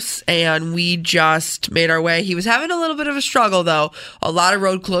house and we just made our way. He was having a little bit of a struggle though. A lot of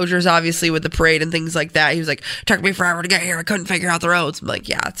road closures, obviously, with the parade and things like that. He was like, took me forever to get here. I couldn't figure out the roads. I'm like,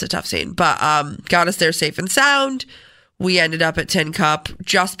 yeah, it's a tough scene. But got us there safe and sound. We ended up at Tin Cup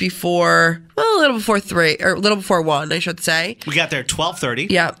just before, well, a little before 3, or a little before 1, I should say. We got there at 12:30.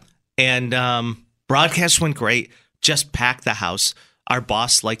 Yep. And broadcast went great. Just packed the house. Our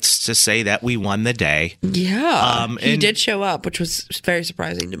boss likes to say that we won the day. Yeah. He did show up, which was very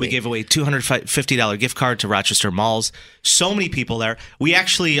surprising to me. We gave away a $250 gift card to Rochester Malls. So many people there. We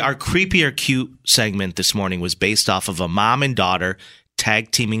actually, our Creepy or Cute segment this morning was based off of a mom and daughter tag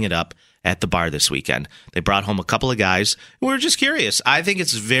teaming it up at the bar this weekend. They brought home a couple of guys. We were just curious. I think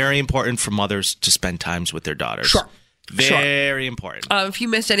it's very important for mothers to spend times with their daughters. Sure. Very important. If you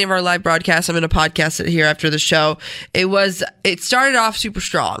missed any of our live broadcasts, I'm going to podcast it here after the show. It started off super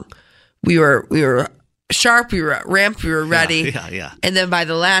strong. We were sharp, we were ramped, we were ready. Yeah. And then by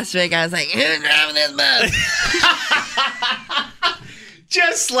the last week, I was like, who's driving this bus?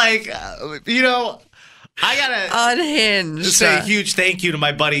 Just like, I gotta unhinged. Say a huge thank you to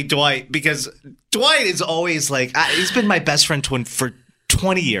my buddy Dwight, because Dwight is always like, he's been my best friend for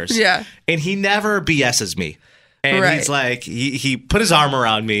 20 years. Yeah. And he never BS's me. And he's like, he put his arm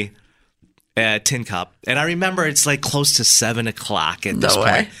around me at Tin Cup. And I remember it's like close to 7 o'clock at this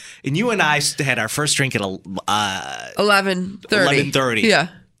point. And you and I had our first drink at 11:30. 11:30. Yeah.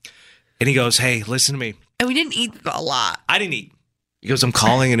 And he goes, hey, listen to me. And we didn't eat a lot. I didn't eat. He goes, I'm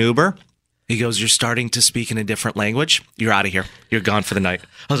calling an Uber. He goes, you're starting to speak in a different language. You're out of here. You're gone for the night.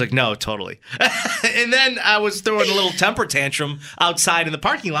 I was like, no, totally. And then I was throwing a little temper tantrum outside in the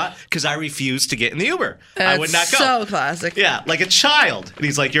parking lot because I refused to get in the Uber. I would not go. So classic. Yeah, like a child. And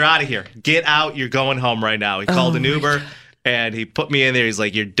he's like, you're out of here. Get out. You're going home right now. He called an Uber and he put me in there. He's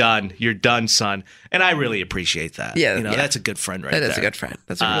like, you're done. You're done, son. And I really appreciate that. Yeah. That's a good friend right there. That is a good friend.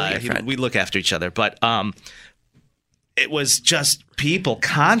 That's a really good friend. We look after each other. But it was just people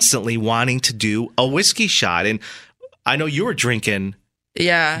constantly wanting to do a whiskey shot. And I know you were drinking.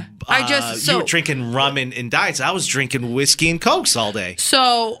 Yeah. You were drinking rum and diets. I was drinking whiskey and Cokes all day.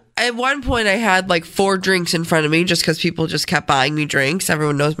 So at one point I had like 4 drinks in front of me just because people just kept buying me drinks.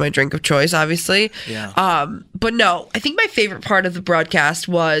 Everyone knows my drink of choice, obviously. Yeah. But no, I think my favorite part of the broadcast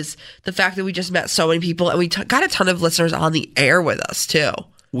was the fact that we just met so many people and we got a ton of listeners on the air with us too.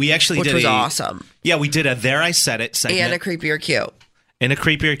 We actually which was awesome. Yeah, we did a There I Said It segment. And a Creepy or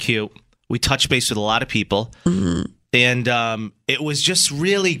Cute. We touched base with a lot of people. Mm-hmm. And it was just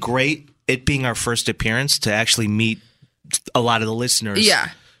really great, it being our first appearance, to actually meet a lot of the listeners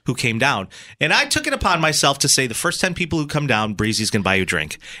who came down. And I took it upon myself to say the first 10 people who come down, Breezy's going to buy you a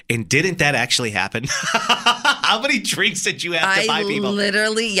drink. And didn't that actually happen? How many drinks did you have to buy people?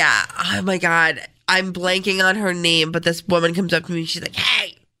 Literally, yeah. Oh, my God. I'm blanking on her name, but this woman comes up to me and she's like,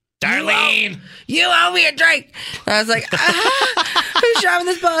 hey, Darlene, you owe me a drink. And I was like, who's driving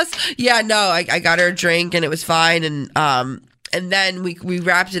this bus? Yeah, no, I got her a drink and it was fine. And then we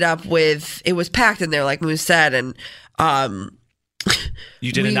wrapped it up with, it was packed in there, like Moose said. And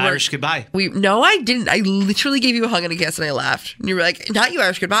You did an Irish goodbye. No, I didn't. I literally gave you a hug and a kiss, and I laughed. And you were like, "Not you,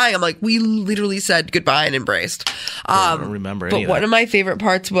 Irish goodbye." I'm like, we literally said goodbye and embraced. I don't remember any But of one that. of my favorite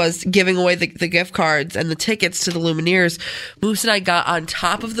parts was giving away the gift cards and the tickets to the Lumineers. Moose and I got on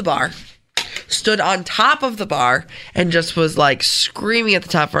top of the bar, stood on top of the bar, and just was like screaming at the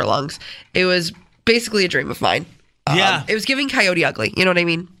top of our lungs. It was basically a dream of mine. Yeah. It was giving Coyote Ugly. You know what I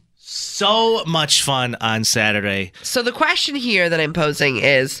mean? So much fun on Saturday. So the question here that I'm posing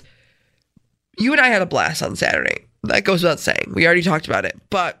is, you and I had a blast on Saturday. That goes without saying. We already talked about it.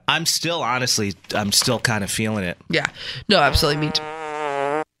 But I'm still kind of feeling it. yeah. No, absolutely. Me too.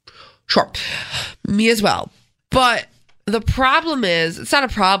 Sure. Me as well. But the problem is, it's not a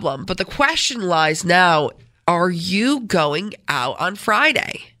problem, but the question lies now, are you going out on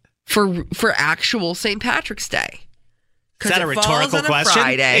Friday for actual St. Patrick's Day? Is that a rhetorical question?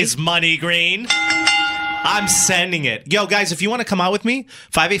 Friday. Is money green? I'm sending it. Yo, guys, if you want to come out with me,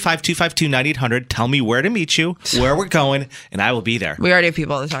 585-252-9800, tell me where to meet you, where we're going, and I will be there. We already have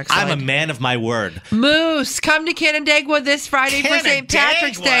people on the text line. I'm a man of my word. Moose, come to Canandaigua this Friday for St.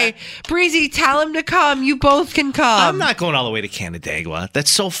 Patrick's Day. Breezy, tell him to come. You both can come. I'm not going all the way to Canandaigua. That's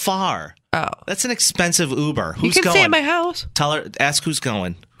so far. Oh. That's an expensive Uber. You Who's can going? stay at my house. Tell her, ask who's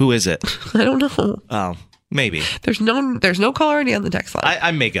going. Who is it? I don't know. Oh, maybe. There's no caller ID on the text line.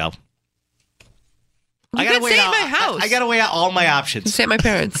 I may go. You can stay at my house. I got to weigh out all my options. Stay at my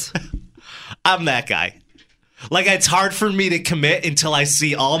parents. I'm that guy. Like, it's hard for me to commit until I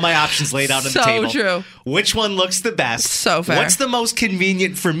see all my options laid out on the table. So true. Which one looks the best? So fair. What's the most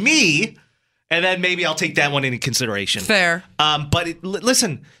convenient for me? And then maybe I'll take that one into consideration. Fair. But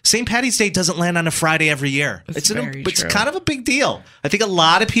listen, St. Patty's Day doesn't land on a Friday every year. It's kind of a big deal. I think a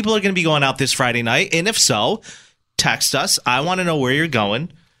lot of people are going to be going out this Friday night. And if so, text us. I want to know where you're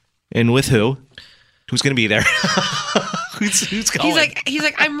going and with who. Who's going to be there? Who's going? He's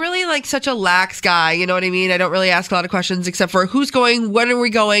like, I'm really like such a lax guy. You know what I mean? I don't really ask a lot of questions except for who's going, when are we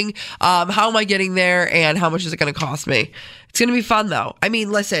going, how am I getting there, and how much is it going to cost me? It's going to be fun, though. I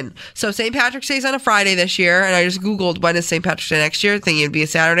mean, listen, so St. Patrick's Day is on a Friday this year, and I just Googled when is St. Patrick's Day next year, thinking it'd be a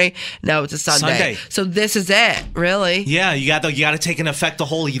Saturday. No, it's a Sunday. So this is it, really. Yeah, you got to take into effect the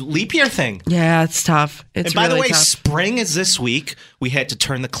whole leap year thing. Yeah, it's tough. It's and by really the way, tough. spring is this week. We had to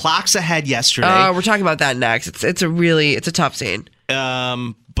turn the clocks ahead yesterday. We're talking about that next. It's a tough scene.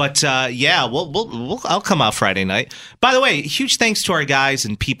 But yeah, I'll come out Friday night. By the way, huge thanks to our guys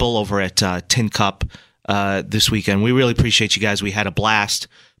and people over at Tin Cup this weekend. We really appreciate you guys. We had a blast,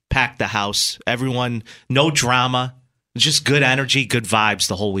 packed the house. Everyone, no drama, just good energy, good vibes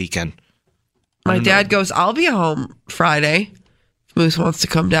the whole weekend. My dad goes, I'll be home Friday. If Moose wants to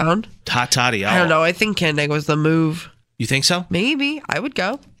come down. Hot toddy. I don't know. I think Canandaigua was the move. You think so? Maybe. I would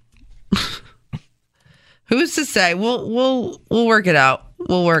go. Who's to say? We'll work it out.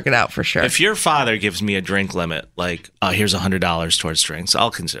 We'll work it out for sure. If your father gives me a drink limit, like, here's $100 towards drinks,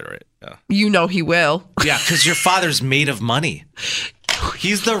 I'll consider it. Yeah. You know he will. Yeah, because your father's made of money.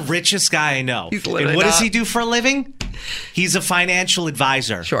 He's the richest guy I know. He's literally and what does not. he do for a living? He's a financial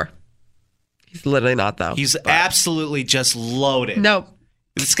advisor. Sure. He's literally not, though. He's absolutely just loaded. No.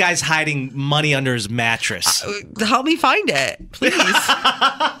 This guy's hiding money under his mattress. Help me find it, please.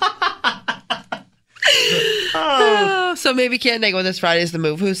 So maybe Canandaigua this Friday is the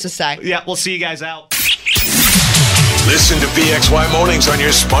move. Who's to say? Yeah, we'll see you guys out. Listen to PXY Mornings on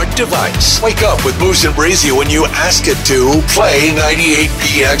your smart device. Wake up with Moose and Breezy when you ask it to. Play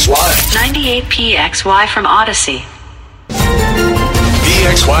 98PXY. 98PXY from Odyssey.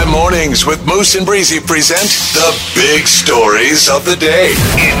 PXY Mornings with Moose and Breezy present the big stories of the day.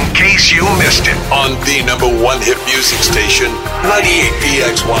 In case you missed it, on the #1 hit music station,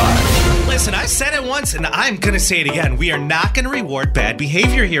 98PXY. Listen, I said it once, and I'm going to say it again. We are not going to reward bad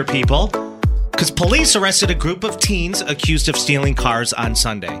behavior here, people. Because police arrested a group of teens accused of stealing cars on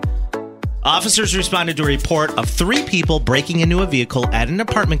Sunday. Officers responded to a report of 3 people breaking into a vehicle at an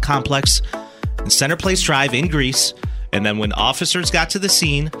apartment complex in Center Place Drive in Greece. And then when officers got to the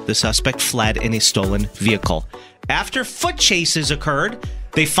scene, the suspect fled in a stolen vehicle. After foot chases occurred,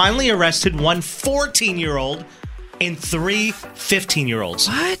 they finally arrested one 14-year-old and 3 15-year-olds.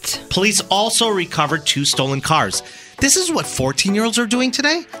 What? Police also recovered 2 stolen cars. This is what 14-year-olds are doing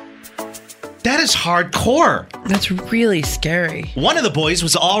today? That is hardcore. That's really scary. One of the boys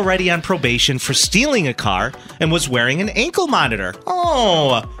was already on probation for stealing a car and was wearing an ankle monitor.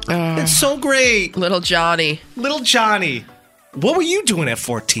 Oh, that's so great. Little Johnny. Little Johnny. What were you doing at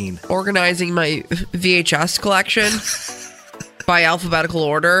 14? Organizing my VHS collection by alphabetical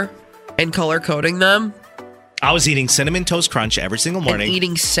order and color coding them. I was eating Cinnamon Toast Crunch every single morning. And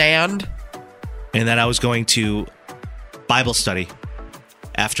eating sand. And then I was going to Bible study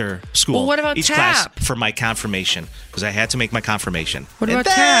after school. Well, what about each TAP? class for my confirmation, because I had to make my confirmation. What about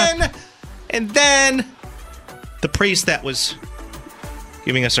TAP? And then the priest that was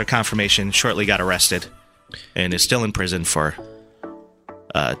giving us our confirmation shortly got arrested and is still in prison for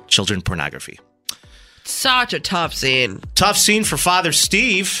children pornography. Such a tough scene. Tough scene for Father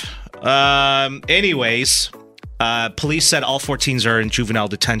Steve. Anyways, police said all 14s are in juvenile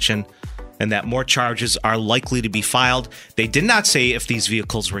detention and that more charges are likely to be filed. They did not say if these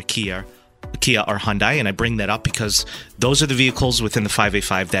vehicles were Kia or Hyundai, and I bring that up because those are the vehicles within the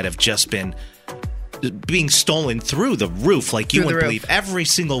 585 that have just been being stolen through the roof, like you wouldn't believe. Every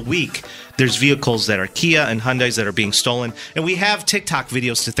single week, there's vehicles that are Kia and Hyundais that are being stolen, and we have TikTok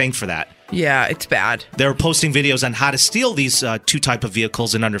videos to thank for that. Yeah, it's bad. They're posting videos on how to steal these two type of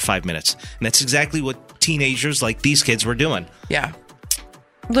vehicles in under 5 minutes, and that's exactly what teenagers like these kids were doing. Yeah.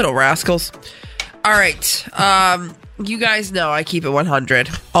 Little rascals. All right. You guys know I keep it 100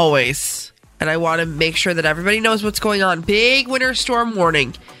 always, and I want to make sure that everybody knows what's going on. Big winter storm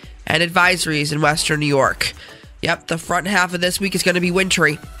warning and advisories in western New York. Yep, the front half of this week is going to be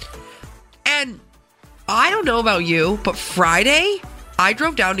wintry. And I don't know about you, but Friday, I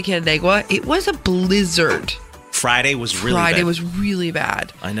drove down to Canandaigua. It was a blizzard. Friday was really bad. Friday was really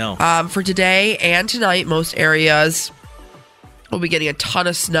bad. I know. For today and tonight, most areas will be getting a ton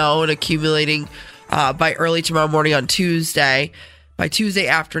of snow and accumulating by early tomorrow morning on Tuesday. By Tuesday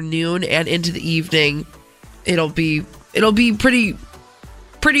afternoon and into the evening, it'll be pretty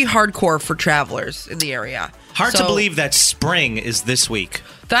hardcore for travelers in the area. Hard to believe that spring is this week.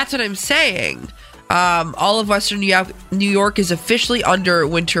 That's what I'm saying. All of western New York is officially under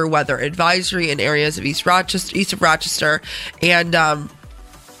winter weather advisory in areas of east of Rochester. And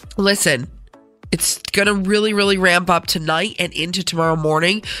listen, it's going to really, really ramp up tonight and into tomorrow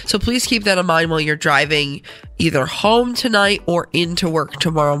morning. So please keep that in mind while you're driving either home tonight or into work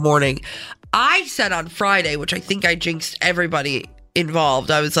tomorrow morning. I said on Friday, which I think I jinxed everybody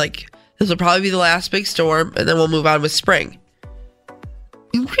involved, I was like, this will probably be the last big storm, and then we'll move on with spring.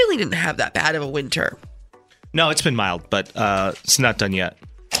 You really didn't have that bad of a winter. No, it's been mild, but it's not done yet.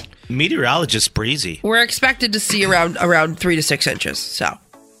 Meteorologist Breezy. We're expected to see around 3 to 6 inches, so.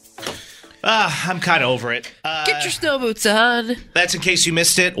 I'm kind of over it. Get your snow boots on. That's in case you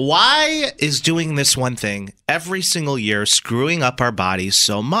missed it. Why is doing this one thing every single year screwing up our bodies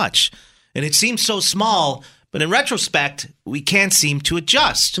so much? And it seems so small, but in retrospect, we can't seem to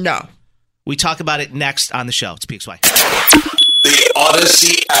adjust. No. We talk about it next on the show. It's PXY. The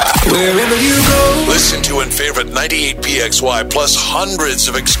Odyssey app. Wherever you go. Listen to and favorite 98PXY plus hundreds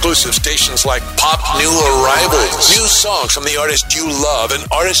of exclusive stations like Pop New Arrivals. New songs from the artists you love and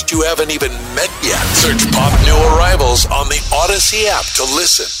artists you haven't even met yet. Search Pop New Arrivals on the Odyssey app to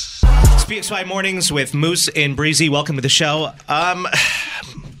listen. It's PXY Mornings with Moose and Breezy. Welcome to the show.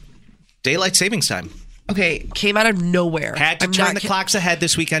 Daylight savings time. Okay, came out of nowhere. Had to turn the clocks ahead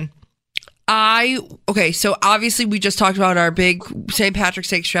this weekend. So obviously we just talked about our big St. Patrick's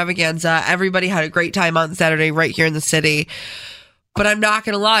Day extravaganza. Everybody had a great time on Saturday right here in the city. But I'm not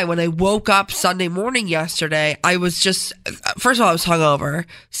going to lie. When I woke up Sunday morning yesterday, I was just, first of all, I was hungover.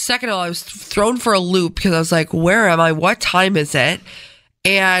 Second of all, I was thrown for a loop because I was like, where am I? What time is it?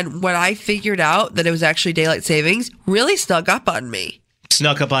 And when I figured out that it was actually daylight savings, really snuck up on me.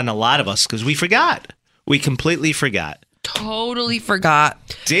 Snuck up on a lot of us because we forgot. We completely forgot. Totally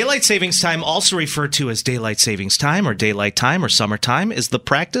forgot. Daylight savings time, also referred to as daylight savings time or daylight time or summertime, is the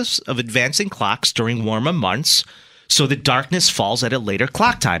practice of advancing clocks during warmer months so that darkness falls at a later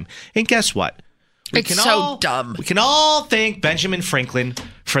clock time. And guess what? It's so dumb. We can all thank Benjamin Franklin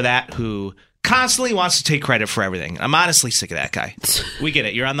for that, who constantly wants to take credit for everything. I'm honestly sick of that guy. We get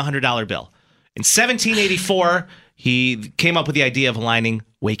it. You're on the $100 bill. In 1784, he came up with the idea of aligning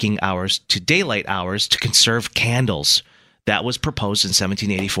waking hours to daylight hours to conserve candles. That was proposed in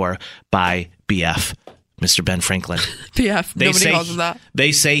 1784 by BF, Mr. Ben Franklin. BF, nobody calls him that.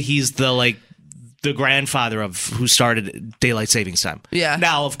 They say he's the grandfather of who started daylight savings time. Yeah.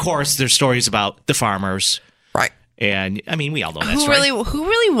 Now, of course, there's stories about the farmers. Right. And, I mean, we all know that's Who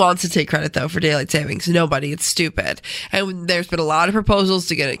really wants to take credit, though, for daylight savings? Nobody. It's stupid. And there's been a lot of proposals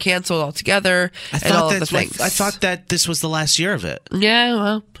to get it canceled altogether and all of the things. I thought that this was the last year of it. Yeah,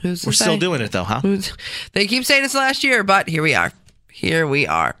 well, we're still doing it, though, huh? They keep saying it's last year, but here we are. Here we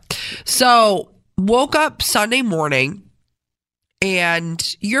are. So, woke up Sunday morning,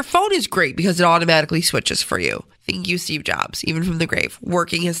 and your phone is great because it automatically switches for you. Thank you, Steve Jobs, even from the grave,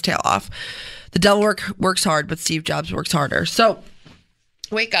 working his tail off. The devil works hard, but Steve Jobs works harder. So,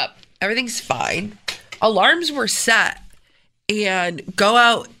 wake up. Everything's fine. Alarms were set. And go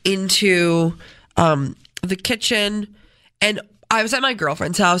out into the kitchen And I was at my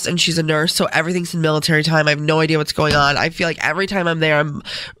girlfriend's house, and she's a nurse, so everything's in military time. I have no idea what's going on. I feel like every time I'm there, I'm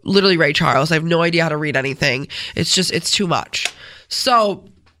literally Ray Charles. I have no idea how to read anything. It's too much. So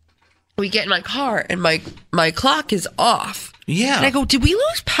we get in my car, and my clock is off. Yeah. And I go, did we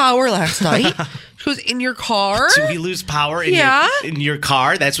lose power last night? She goes, in your car? Did we lose power in your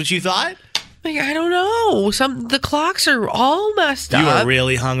car? That's what you thought? Like, I don't know. The clocks are all messed up. You were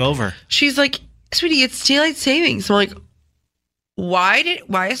really hungover. She's like, sweetie, it's daylight savings. I'm like, why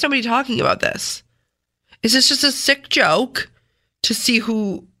is nobody talking about this? Is this just a sick joke to see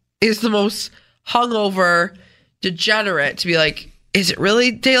who is the most hungover degenerate to be like, is it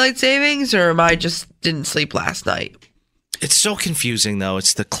really daylight savings or am I just didn't sleep last night? It's so confusing though.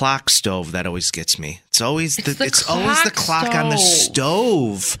 It's the clock stove that always gets me. It's always the clock on the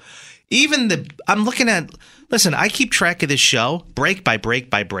stove. Listen, I keep track of this show break by break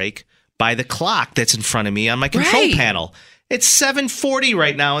by break by the clock that's in front of me on my control panel. It's 7:40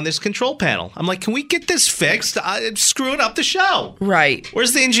 right now on this control panel. I'm like, can we get this fixed? I'm screwing up the show. Right.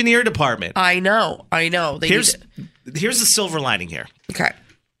 Where's the engineer department? I know. Here's the silver lining here. Okay.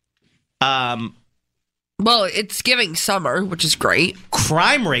 Well, it's giving summer, which is great.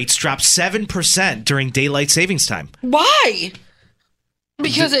 Crime rates dropped 7% during daylight savings time. Why?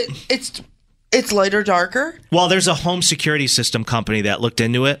 Because it's lighter, darker? Well, there's a home security system company that looked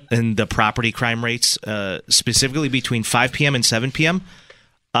into it, and the property crime rates, specifically between 5 p.m. and 7 p.m.,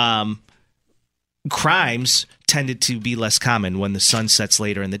 crimes tended to be less common when the sun sets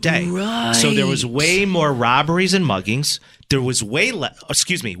later in the day. Right. So there was way more robberies and muggings. There was way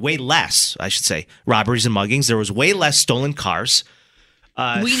less, I should say, robberies and muggings. There was way less stolen cars.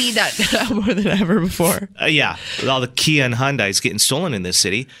 We need that more than ever before. Yeah, with all the Kia and Hyundais getting stolen in this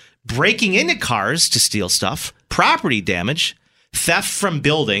city. Breaking into cars to steal stuff, property damage, theft from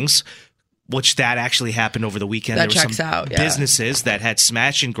buildings, which that actually happened over the weekend. That there were checks some out, yeah. businesses that had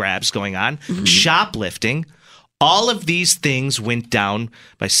smash and grabs going on, shoplifting. All of these things went down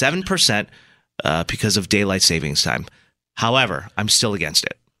by 7% because of daylight savings time. However, I'm still against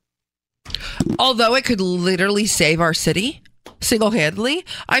it. Although it could literally save our city single-handedly,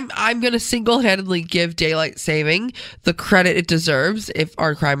 I'm going to single-handedly give daylight saving the credit it deserves if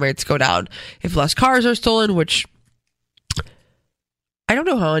our crime rates go down. If less cars are stolen, which I don't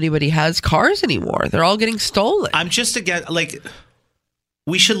know how anybody has cars anymore. They're all getting stolen. I'm just against,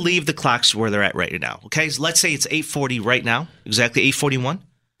 we should leave the clocks where they're at right now. Okay, so let's say it's 8:40 right now, exactly 8:41.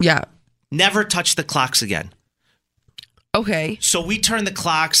 Yeah. Never touch the clocks again. Okay. So we turn the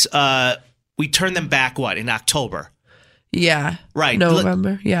clocks. We turn them back. What, in October? Yeah. Right.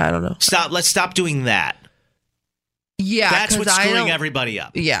 November. Yeah, I don't know. Let's stop doing that. Yeah, that's what's screwing everybody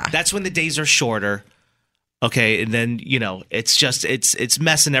up. Yeah. That's when the days are shorter. Okay, and then it's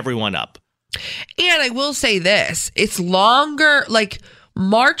messing everyone up. And I will say this: it's longer, like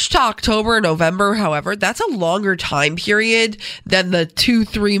March to October, November. However, that's a longer time period than the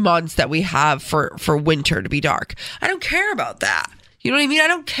 2-3 months that we have for winter to be dark. I don't care about that. You know what I mean? I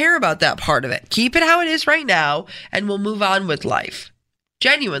don't care about that part of it. Keep it how it is right now, and we'll move on with life.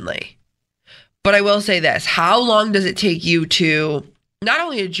 Genuinely. But I will say this. How long does it take you to not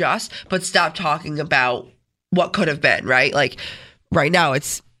only adjust, but stop talking about what could have been, right? Like, right now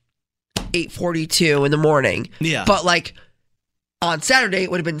it's 8:42 in the morning. Yeah. But, like, on Saturday, it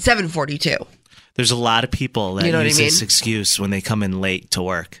would have been 7:42. There's a lot of people that use this excuse when they come in late to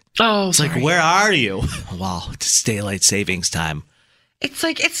work. Oh, it's like, where are you? Well, it's daylight savings time. It's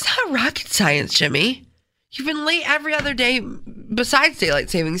like, it's not rocket science, Jimmy. You've been late every other day besides daylight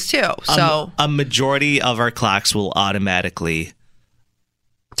savings, too. So a majority of our clocks will automatically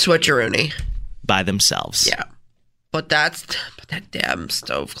switcheroony by themselves. Yeah. But that damn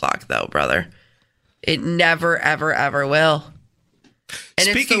stove clock, though, brother. It never, ever, ever will. And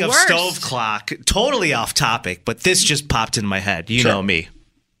speaking of stove clock, totally off topic, but this just popped in my head. You know me.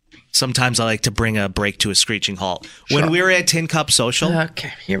 Sometimes I like to bring a break to a screeching halt. Sure. When we were at Tin Cup Social.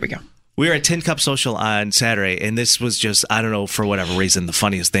 Okay, here we go. We were at Tin Cup Social on Saturday, and this was just, I don't know, for whatever reason, the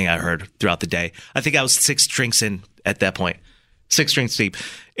funniest thing I heard throughout the day. I think I was 6 drinks in at that point. 6 drinks deep.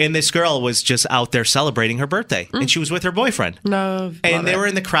 And this girl was just out there celebrating her birthday, and she was with her boyfriend. No, and they were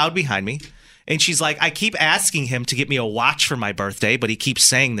in the crowd behind me. And she's like, I keep asking him to get me a watch for my birthday, but he keeps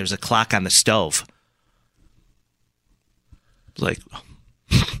saying there's a clock on the stove. Like,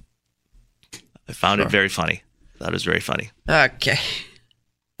 I found it very funny. Thought it was very funny. Okay.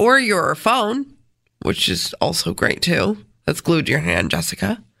 Or your phone, which is also great too. That's glued to your hand,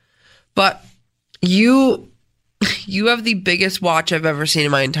 Jessica. But you have the biggest watch I've ever seen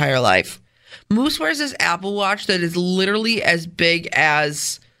in my entire life. Moose wears this Apple Watch that is literally as big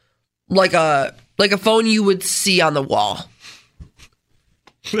as like a Like a phone you would see on the wall.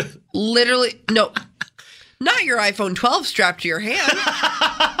 Literally, no, not your iPhone 12 strapped to your hand.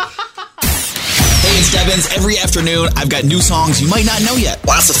 Hey, it's Devins. Every afternoon, I've got new songs you might not know yet.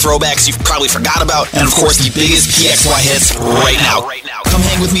 Lots of throwbacks you've probably forgot about. And of course, the biggest PXY hits right now. Come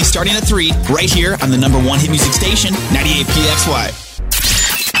hang with me starting at 3, right here on the #1 hit music station, 98 PXY.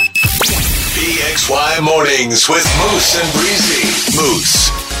 PXY Mornings with Moose and Breezy. Moose,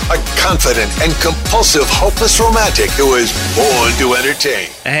 a confident and compulsive, hopeless romantic who is born to entertain.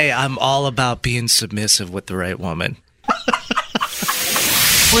 Hey, I'm all about being submissive with the right woman.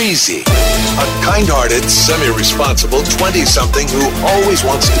 Breezy, a kind-hearted, semi-responsible 20-something who always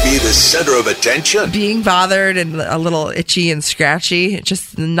wants to be the center of attention. Being bothered and a little itchy and scratchy,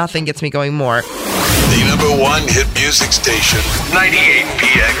 just nothing gets me going more. The #1 hit music station, 98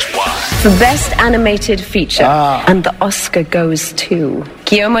 PXY. For Best Animated Feature, and the Oscar goes to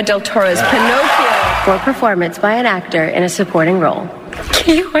Guillermo del Toro's Pinocchio for performance by an actor in a supporting role.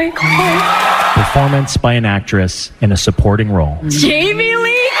 Performance by an actress in a supporting role. Jamie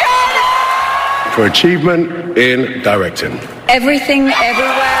Lee Curtis! For achievement in directing. Everything,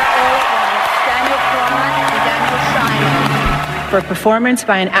 Everywhere, All at Once. Daniel Kwan and Daniel Simon. For performance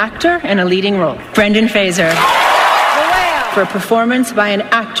by an actor in a leading role. Brendan Fraser. For performance by an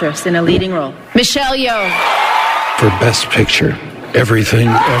actress in a leading role. Michelle Yeoh. For Best Picture, Everything,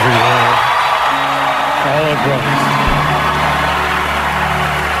 Everywhere, All at Once.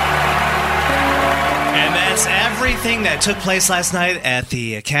 And that's everything that took place last night at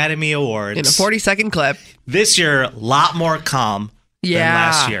the Academy Awards. In a 40-second clip. This year, a lot more calm than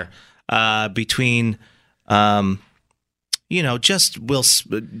last year. Between, just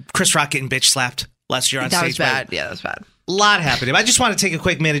Chris Rock getting bitch slapped last year on stage. That was bad. Yeah, that was bad. A lot happening. I just want to take a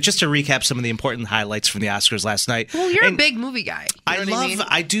quick minute just to recap some of the important highlights from the Oscars last night. Well, you're a big movie guy. I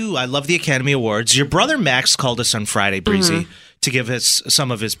love the Academy Awards. Your brother Max called us on Friday, Breezy, to give us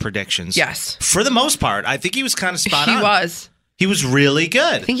some of his predictions. Yes. For the most part, I think he was kind of spot on. He was. He was really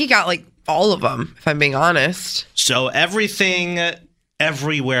good. I think he got all of them, if I'm being honest. So Everything,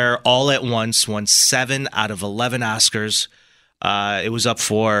 Everywhere, All at Once won 7 out of 11 Oscars. It was up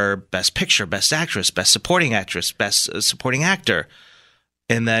for Best Picture, Best Actress, Best Supporting Actress, Best Supporting Actor.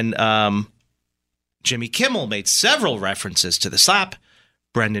 And then Jimmy Kimmel made several references to the slap.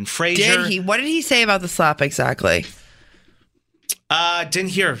 Brendan Fraser. Did he? What did he say about the slap exactly? Didn't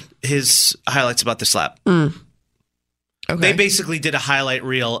hear his highlights about the slap. Okay. They basically did a highlight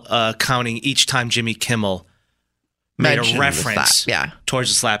reel counting each time Jimmy Kimmel made a reference towards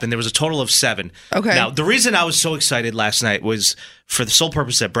the slap, and there was a total of 7. Okay. Now, the reason I was so excited last night was for the sole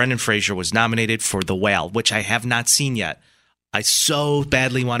purpose that Brendan Fraser was nominated for The Whale, which I have not seen yet. I so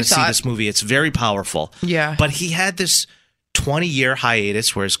badly want to see this movie. It's very powerful. Yeah. But he had this 20-year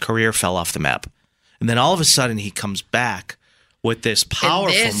hiatus where his career fell off the map. And then all of a sudden, he comes back with this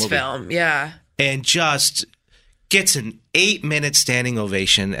powerful movie. Film, yeah. And just gets an 8-minute standing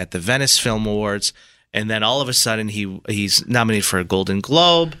ovation at the Venice Film Awards. And then all of a sudden, he's nominated for a Golden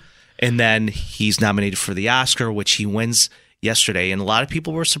Globe. And then he's nominated for the Oscar, which he wins yesterday. And a lot of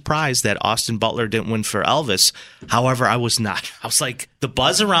people were surprised that Austin Butler didn't win for Elvis. However, I was not. I was like, the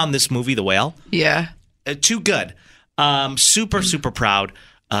buzz around this movie, The Whale, yeah, too good. Super, super proud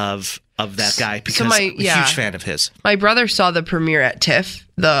of that guy because I'm a huge fan of his. My brother saw the premiere at TIFF,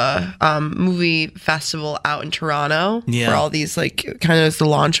 the movie festival out in Toronto, for all these kind of the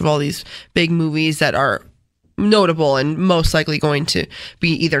launch of all these big movies that are notable and most likely going to be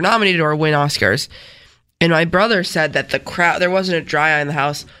either nominated or win Oscars. And my brother said that the crowd, there wasn't a dry eye in the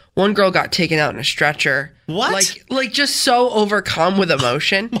house. One girl got taken out in a stretcher. What? Like just so overcome with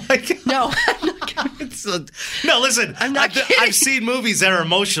emotion. My God. No. No, listen. I'm not kidding. I've seen movies that are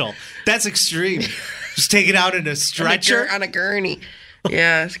emotional. That's extreme. Just taken out in a stretcher. On a gurney.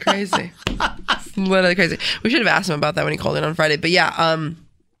 Yeah, it's crazy. It's literally crazy. We should have asked him about that when he called in on Friday. But yeah,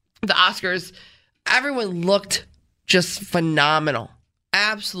 the Oscars, everyone looked just phenomenal.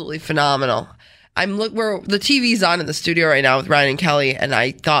 Absolutely phenomenal. The TV's on in the studio right now with Ryan and Kelly, and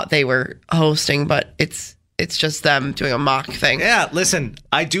I thought they were hosting, but it's just them doing a mock thing. Yeah, listen,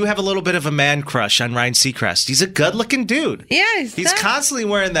 I do have a little bit of a man crush on Ryan Seacrest. He's a good-looking dude. Yeah, he's constantly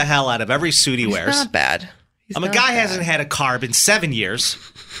wearing the hell out of every suit he wears. Not bad. A guy hasn't had a carb in 7 years.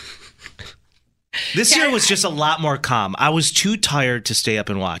 This year was just a lot more calm. I was too tired to stay up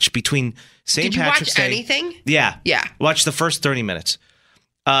and watch. Between St. Patrick's Day. Did you watch anything? Yeah. Yeah. Watched the first 30 minutes.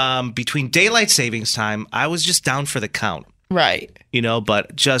 Between daylight savings time, I was just down for the count. Right.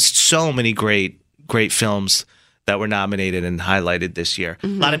 But just so many great films that were nominated and highlighted this year.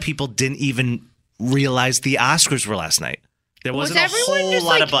 Mm-hmm. A lot of people didn't even realize the Oscars were last night. There wasn't a whole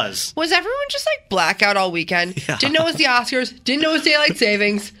lot of buzz. Was everyone just like blackout all weekend? Yeah. Didn't know it was the Oscars. Didn't know it was daylight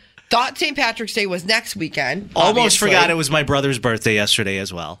savings. Thought St. Patrick's Day was next weekend. Almost obviously. forgot it was my brother's birthday yesterday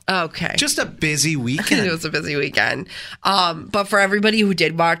as well. Okay. Just a busy weekend. It was a busy weekend. But for everybody who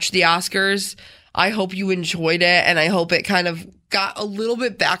did watch the Oscars, I hope you enjoyed it. And I hope it kind of got a little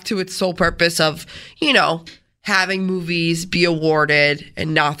bit back to its sole purpose of, having movies be awarded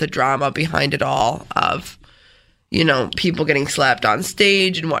and not the drama behind it all of, people getting slapped on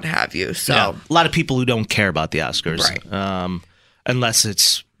stage and what have you. So a lot of people who don't care about the Oscars. Right. Unless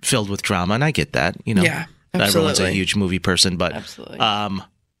it's filled with drama, and I get that. Yeah, absolutely. Everyone's a huge movie person, but absolutely,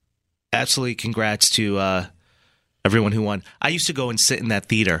 absolutely congrats to everyone who won. I used to go and sit in that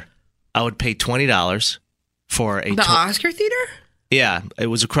theater. I would pay $20 for the Oscar theater. Yeah, it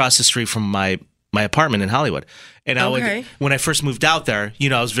was across the street from my apartment in Hollywood, and I would when I first moved out there.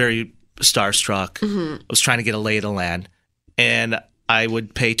 I was very starstruck. Mm-hmm. I was trying to get a lay of the land, and I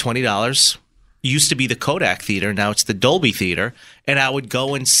would pay $20. Used to be the Kodak Theater. Now it's the Dolby Theater. And I would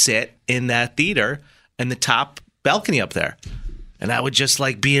go and sit in that theater in the top balcony up there. And I would just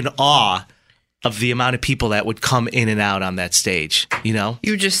be in awe of the amount of people that would come in and out on that stage, You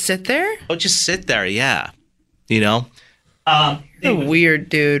would just sit there? Oh, just sit there, yeah. You're a weird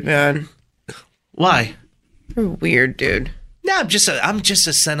dude, man. Why? You're a weird dude. No, I'm just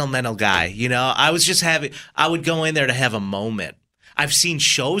a sentimental guy, I would go in there to have a moment. I've seen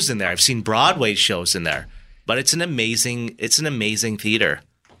shows in there. I've seen Broadway shows in there, but it's an amazing theater.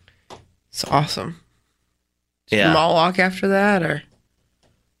 It's awesome. Yeah. Mall walk after that, or?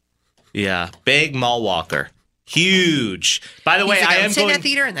 Yeah, big mall walker, huge. By the way, I am going going to that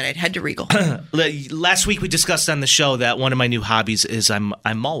theater, and then I'd head to Regal. Last week we discussed on the show that one of my new hobbies is I'm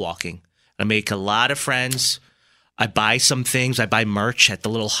mall walking. I make a lot of friends. I buy some things. I buy merch at the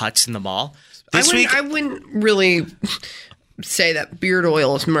little huts in the mall. I wouldn't really say that beard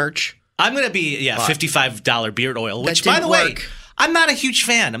oil is merch. I'm going to be, $55 beard oil, which, by the way, I'm not a huge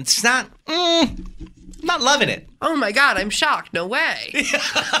fan. I'm just not, I'm not loving it. Oh, my God. I'm shocked. No way.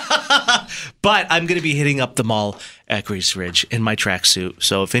 But I'm going to be hitting up the mall at Grace Ridge in my tracksuit.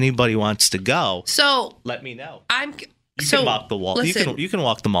 So if anybody wants to go, let me know. You can walk the wall. Listen, you can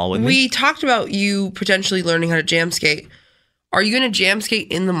walk the mall with me. We talked about you potentially learning how to jam skate. Are you going to jam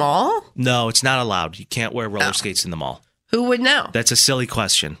skate in the mall? No, it's not allowed. You can't wear roller skates in the mall. Who would know? That's a silly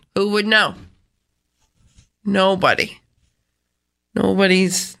question. Who would know? Nobody.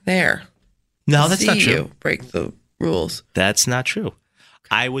 Nobody's there. No, that's not true. You break the rules. That's not true.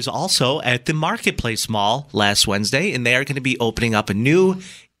 I was also at the Marketplace Mall last Wednesday, and they are going to be opening up a new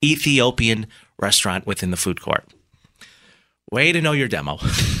Ethiopian restaurant within the food court. Way to know your demo.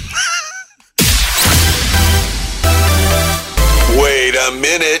 Wait a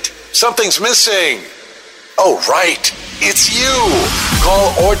minute. Something's missing. Oh, right. It's you.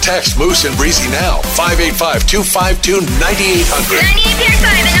 Call or text Moose and Breezy now. 585-252-9800.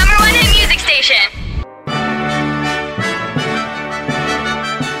 98PXY, the number one hit music station.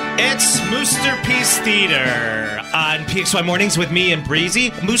 It's Moosterpiece Theater on PXY Mornings with me and Breezy.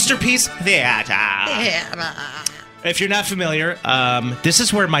 Moosterpiece Theater. If you're not familiar, this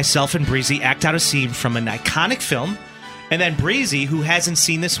is where myself and Breezy act out a scene from an iconic film. And then Breezy, who hasn't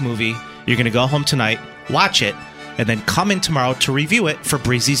seen this movie, you're going to go home tonight, watch it, and then come in tomorrow to review it for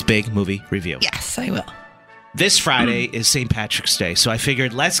Breezy's big movie review. Yes, I will. This Friday is St. Patrick's Day, so I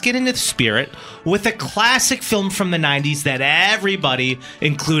figured let's get into the spirit with a classic film from the 90s that everybody,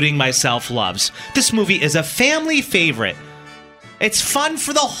 including myself, loves. This movie is a family favorite. It's fun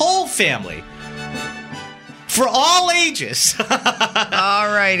for the whole family. For all ages.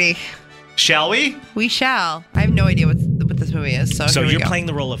 All righty. Shall we? We shall. I have no idea what this movie is, so you're playing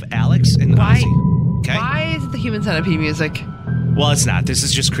the role of Alex and Ozzy. Okay. Why is it the Human Centipede music? Well, it's not. This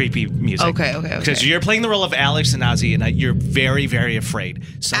is just creepy music. Okay. Because you're playing the role of Alex and Ozzy, and you're very, very afraid.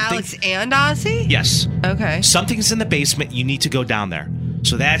 Alex and Ozzy? Yes. Okay. Something's in the basement. You need to go down there.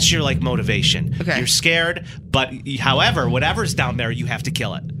 So that's your motivation. Okay. You're scared, but however, whatever's down there, you have to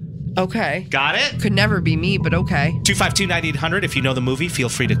kill it. Okay. Got it? Could never be me, but okay. 252-9800. If you know the movie, feel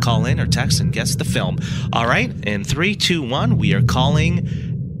free to call in or text and guess the film. All right. In 3, 2, 1, we are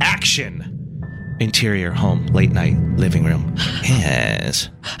calling action. Interior home, late night, living room. Yes.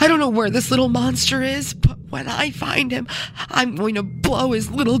 I don't know where this little monster is, but when I find him, I'm going to blow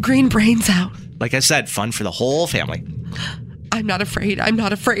his little green brains out. Like I said, fun for the whole family. I'm not afraid. I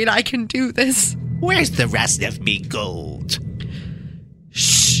can do this. Where's the rest of me gold?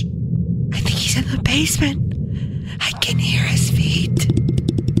 Shh. I think he's in the basement. I can hear his feet.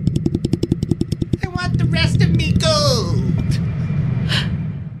 I want the rest of me gold.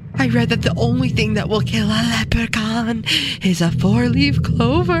 I read that the only thing that will kill a leprechaun is a 4-leaf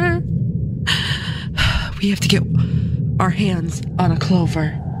clover. We have to get our hands on a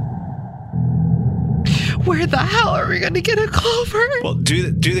clover. Where the hell are we going to get a clover? Well,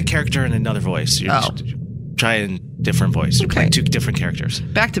 do the character in another voice. Try in different voice. You're playing 2 different characters.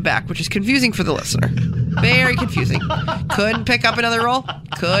 Back to back, which is confusing for the listener. Very confusing. Couldn't pick up another role.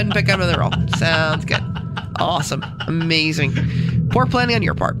 Sounds good. Awesome. Amazing. Poor planning on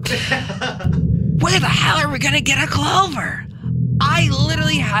your part. Where the hell are we going to get a clover? I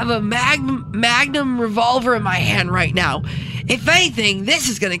literally have a magnum revolver in my hand right now. If anything, this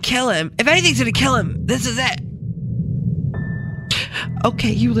is going to kill him. If anything's going to kill him, this is it.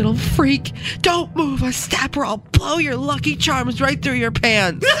 Okay, you little freak. Don't move a step or I'll blow your Lucky Charms right through your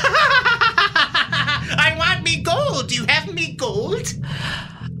pants. I want me gold. You have me gold?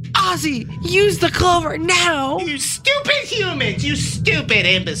 Ozzy, use the clover now. You stupid humans. You stupid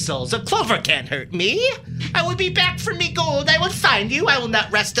imbeciles. A clover can't hurt me. I will be back for me gold. I will find you. I will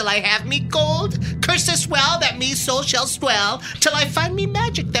not rest till I have me gold. Curse the swell that me soul shall swell till I find me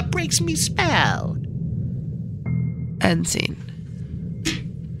magic that breaks me spell. End scene.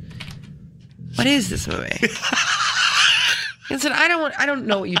 What is this movie? Listen, I don't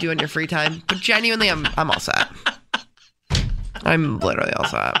know what you do in your free time, but genuinely, I'm all set. I'm literally all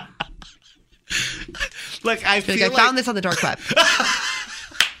set. Look, I feel like I found this on the dark web.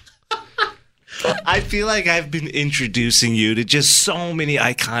 I feel like I've been introducing you to just so many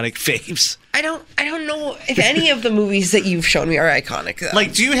iconic faves. I don't know if any of the movies that you've shown me are iconic, though.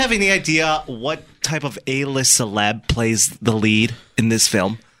 Like, do you have any idea what type of A-list celeb plays the lead in this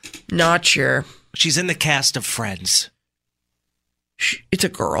film? Not sure. She's in the cast of Friends. It's a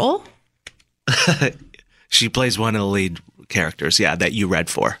girl? She plays one of the lead characters, that you read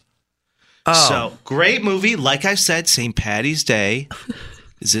for. Oh. So, great movie. Like I said, St. Paddy's Day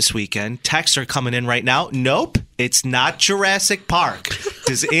is this weekend. Texts are coming in right now. Nope, it's not Jurassic Park.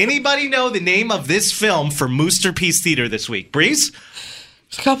 Does anybody know the name of this film for Moosterpiece Theater this week? Breeze?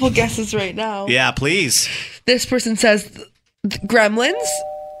 There's a couple guesses right now. Yeah, please. This person says Gremlins?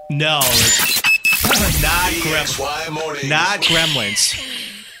 No. Not Gremlins. Not Gremlins.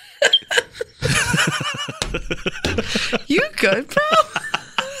 You good, bro?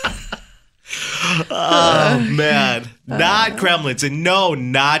 Oh, man. Not Gremlins. And no,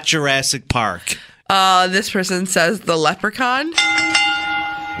 not Jurassic Park. This person says The Leprechaun.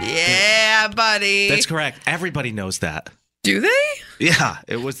 Yeah, buddy. That's correct. Everybody knows that. Do they? Yeah,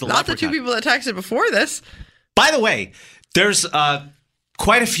 it was The Not Leprechaun. the 2 people that texted before this. By the way, there's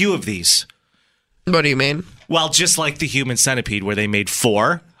quite a few of these. What do you mean? Well, just like the Human Centipede, where they made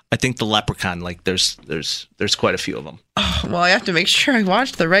 4. I think the Leprechaun, like there's quite a few of them. Oh, well, I have to make sure I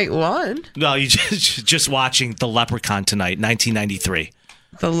watched the right one. No, you just watching The Leprechaun tonight, 1993.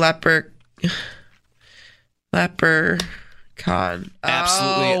 The Leprechaun.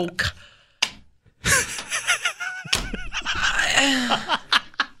 Absolutely.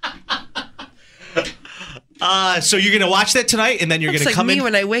 So you're going to watch that tonight, and then you're going to come me in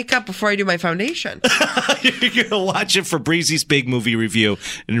when I wake up before I do my foundation. You're going to watch it for Breezy's big movie review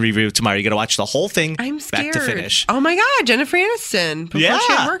and review tomorrow. You're going to watch the whole thing I'm scared. back to finish. Oh my God, Jennifer Aniston. Before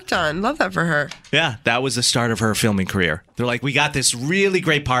she had work done. Love that for her. Yeah, that was the start of her filming career. They're like, we got this really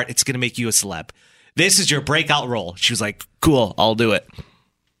great part. It's going to make you a celeb. This is your breakout role. She was like, cool, I'll do it.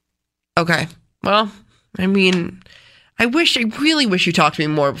 Okay. Well, I mean, I really wish you talked to me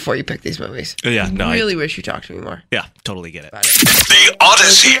more before you pick these movies. Yeah, no. I really wish you talked to me more. Yeah, totally get it. The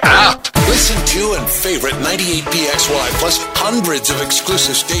Odyssey app. Listen to and favorite 98PXY plus hundreds of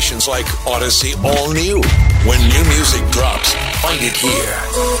exclusive stations like Odyssey All New. When new music drops, find it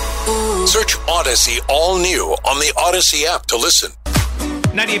here. Search Odyssey All New on the Odyssey app to listen.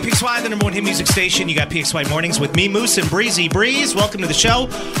 98 PXY, the number 1 hit music station. You got PXY Mornings with me, Moose, and Breezy. Breeze, welcome to the show.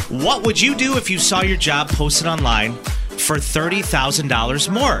 What would you do if you saw your job posted online for $30,000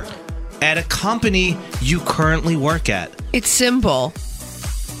 more at a company you currently work at? It's simple.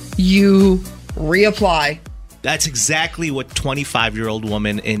 You reapply. That's exactly what 25-year-old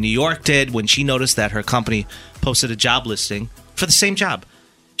woman in New York did when she noticed that her company posted a job listing for the same job.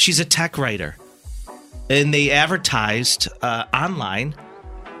 She's a tech writer. And they advertised online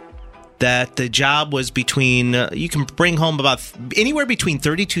that the job was between, you can bring home about anywhere between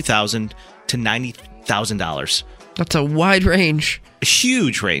 $32,000 to $90,000. That's a wide range. A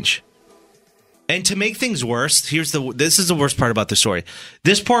huge range. And to make things worse, this is the worst part about the story.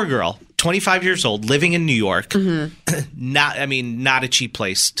 This poor girl, 25 years old, living in New York, not a cheap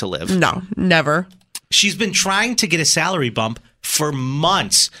place to live. No, never. She's been trying to get a salary bump for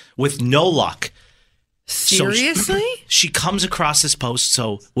months with no luck. Seriously? So she comes across this post.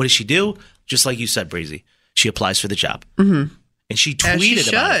 So what does she do? Just like you said, Breezy. She applies for the job. Mm-hmm. And she tweeted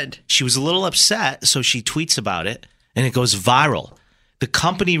about it. She was a little upset, so she tweets about it, and it goes viral. The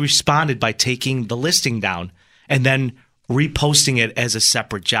company responded by taking the listing down and then reposting it as a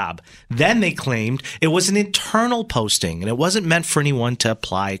separate job. Then they claimed it was an internal posting, and it wasn't meant for anyone to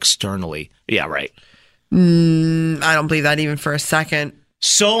apply externally. Yeah, right. I don't believe that even for a second.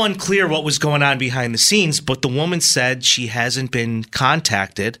 So unclear what was going on behind the scenes, but the woman said she hasn't been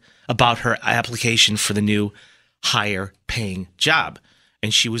contacted about her application for the new higher paying job.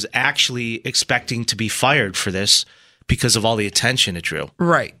 And she was actually expecting to be fired for this because of all the attention it drew.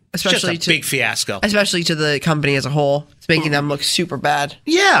 Right. Especially just a big fiasco. Especially to the company as a whole. It's making them look super bad.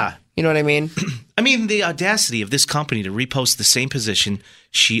 Yeah. You know what I mean? I mean, the audacity of this company to repost the same position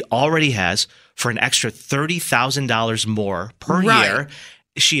she already has for an extra $30,000 more per year.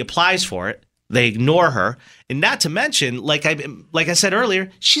 She applies for it. They ignore her. And not to mention, like I said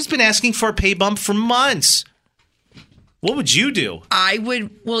earlier, she's been asking for a pay bump for months. What would you do? I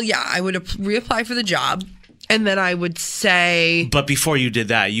would reapply for the job. And then I would say... But before you did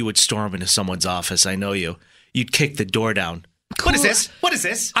that, you would storm into someone's office. I know you. You'd kick the door down. What is this? What is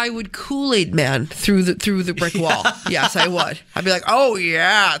this? I would Kool-Aid Man through the brick wall. Yes, I would. I'd be like, oh,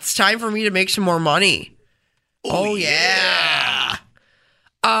 yeah, it's time for me to make some more money. Oh yeah.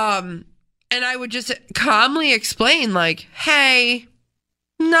 And I would just calmly explain, like, hey,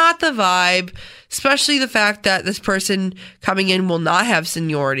 not the vibe, especially the fact that this person coming in will not have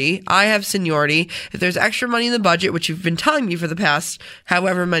seniority. I have seniority. If there's extra money in the budget, which you've been telling me for the past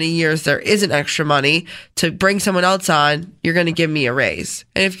however many years there isn't extra money to bring someone else on, you're going to give me a raise.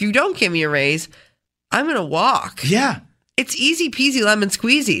 And if you don't give me a raise, I'm going to walk. Yeah. It's easy peasy lemon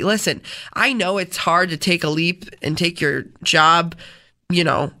squeezy. Listen, I know it's hard to take a leap and take your job,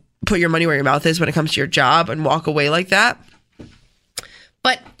 put your money where your mouth is when it comes to your job and walk away like that.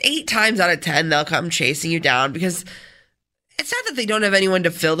 But 8 times out of 10, they'll come chasing you down because it's not that they don't have anyone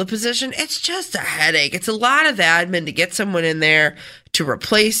to fill the position. It's just a headache. It's a lot of admin to get someone in there to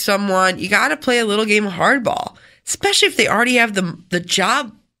replace someone. You got to play a little game of hardball, especially if they already have the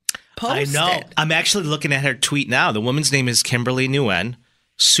job posted. I know. I'm actually looking at her tweet now. The woman's name is Kimberly Nguyen.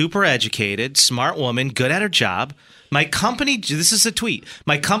 Super educated, smart woman, good at her job. My company, this is a tweet.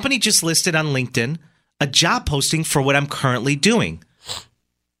 My company just listed on LinkedIn a job posting for what I'm currently doing.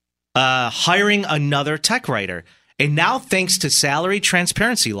 Hiring another tech writer. And now, thanks to salary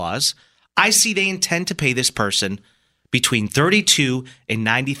transparency laws, I see they intend to pay this person between $32,000 and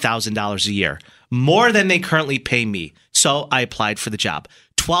 $90,000 a year, more than they currently pay me. So I applied for the job.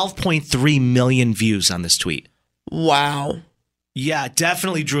 12.3 million views on this tweet. Wow. Yeah,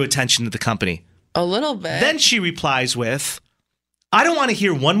 definitely drew attention to the company. A little bit. Then she replies with, I don't want to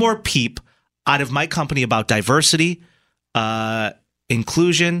hear one more peep out of my company about diversity,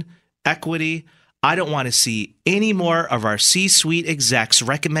 inclusion, equity. I don't want to see any more of our C-suite execs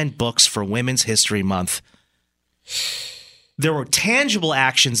recommend books for Women's History Month. There were tangible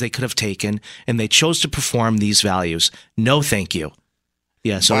actions they could have taken, and they chose to perform these values. No, thank you.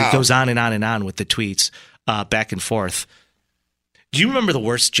 Yeah, so It goes on and on and on with the tweets back and forth. Do you remember the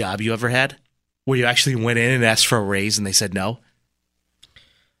worst job you ever had? Where you actually went in and asked for a raise and they said no?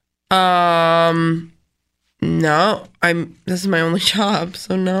 No. This is my only job,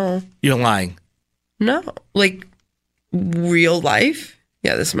 so no. You're lying. No. Like, real life?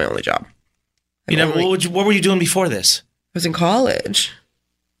 Yeah, this is my only job. What were you doing before this? I was in college.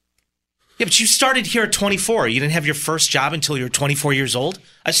 Yeah, but you started here at 24. You didn't have your first job until you were 24 years old?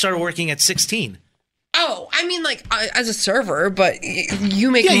 I started working at 16. Oh, I mean, like, as a server, but you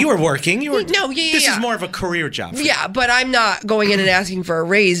make... Yeah, you were working. This is more of a career job. Yeah, but I'm not going in and asking for a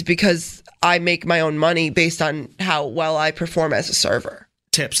raise because I make my own money based on how well I perform as a server.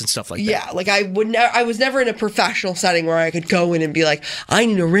 Tips and stuff like that. Yeah, like I was never in a professional setting where I could go in and be like, I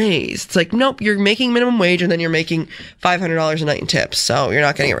need a raise. It's like, nope, you're making minimum wage and then you're making $500 a night in tips, so you're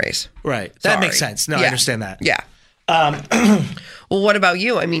not getting a raise. Right. That makes sense. No, I understand that. Yeah. Well, what about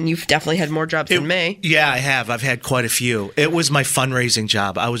you? I mean, you've definitely had more jobs than me. Yeah, I have. I've had quite a few. It was my fundraising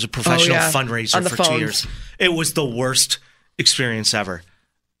job. I was a professional fundraiser for 2 years. It was the worst experience ever.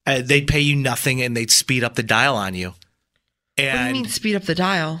 They'd pay you nothing and they'd speed up the dial on you. And what do you mean speed up the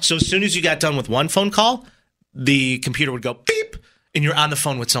dial? So as soon as you got done with one phone call, the computer would go beep and you're on the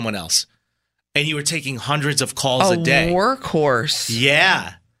phone with someone else. And you were taking hundreds of calls a day. A workhorse.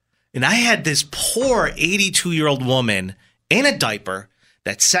 Yeah. And I had this poor 82-year-old woman in a diaper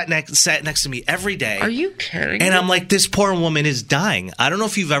that sat next to me every day. Are you kidding? And I'm like, this poor woman is dying. I don't know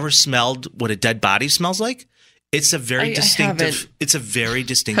if you've ever smelled what a dead body smells like. It's a very distinctive. It's a very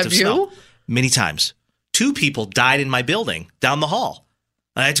distinctive smell. You? Many times. 2 people died in my building down the hall.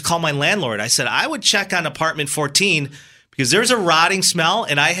 And I had to call my landlord. I said, I would check on apartment 14 because there's a rotting smell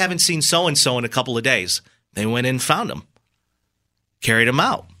and I haven't seen so-and-so in a couple of days. They went in and found him. Carried him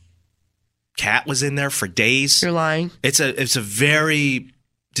out. Cat was in there for days. You're lying. It's a very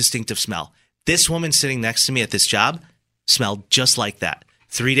distinctive smell. This woman sitting next to me at this job smelled just like that.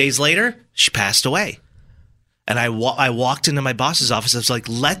 3 days later, she passed away. And I walked into my boss's office. I was like,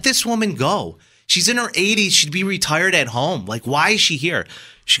 let this woman go. She's in her 80s. She'd be retired at home. Like, why is she here?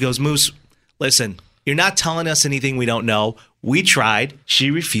 She goes, Moose, listen, you're not telling us anything we don't know. We tried.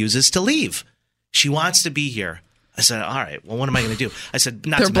 She refuses to leave. She wants to be here. I said, all right, well, what am I going to do? I said,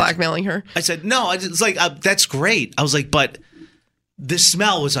 They're blackmailing her. I said, no, it's like, that's great. I was like, but the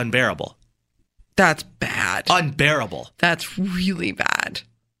smell was unbearable. That's bad. Unbearable. That's really bad.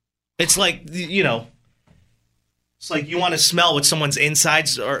 It's like, it's like you want to smell what someone's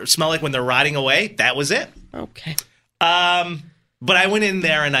insides or smell like when they're rotting away. That was it. Okay. But I went in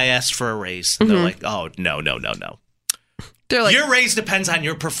there and I asked for a raise. And they're like, oh, no. They're like, your raise depends on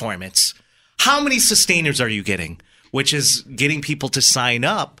your performance. How many sustainers are you getting? Which is getting people to sign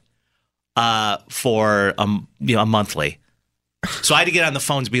up for a monthly. So I had to get on the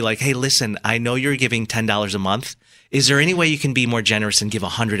phone to be like, hey, listen, I know you're giving $10 a month. Is there any way you can be more generous and give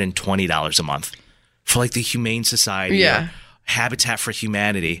 $120 a month for like the Humane Society or Habitat for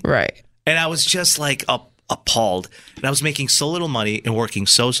Humanity? Right. And I was just like appalled. And I was making so little money and working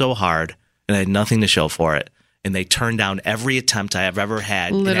so hard, and I had nothing to show for it. And they turned down every attempt I have ever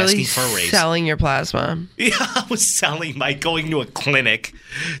had in asking for a raise. Selling your plasma. Yeah, I was going to a clinic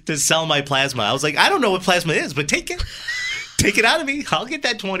to sell my plasma. I was like, I don't know what plasma is, but take it. Take it out of me. I'll get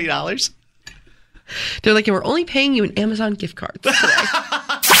that $20. They're like, we're only paying you an Amazon gift card today.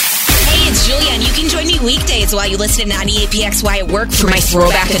 Hey, it's Julia, and you can join me weekdays while you listen to 98PXY at work for my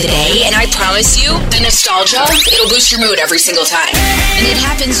throwback of the day. And I promise you, the nostalgia, it'll boost your mood every single time. And it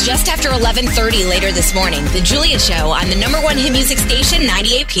happens just after 11:30 later this morning. The Julia Show on the #1 hit music station,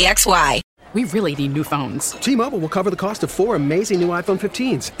 98PXY. We really need new phones. T-Mobile will cover the cost of 4 amazing new iPhone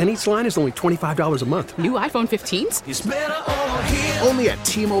 15s, and each line is only $25 a month. New iPhone 15s? It's better over here. Only at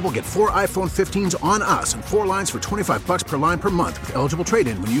T-Mobile, get 4 iPhone 15s on us and 4 lines for $25 per line per month with eligible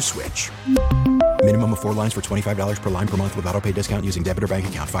trade-in when you switch. Minimum of 4 lines for $25 per line per month with autopay discount using debit or bank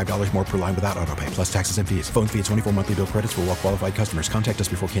account. $5 more per line without autopay, plus taxes and fees. Phone fee at 24 monthly bill credits for well-qualified customers. Contact us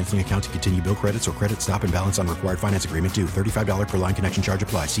before canceling account to continue bill credits or credit stop and balance on required finance agreement due. $35 per line connection charge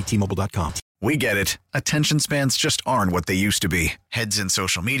applies. See T-Mobile.com. We get it. Attention spans just aren't what they used to be. Heads in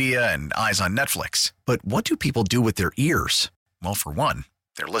social media and eyes on Netflix. But what do people do with their ears? Well, for one,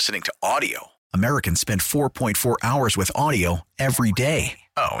 they're listening to audio. Americans spend 4.4 hours with audio every day.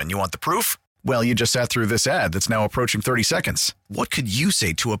 Oh, and you want the proof? Well, you just sat through this ad that's now approaching 30 seconds. What could you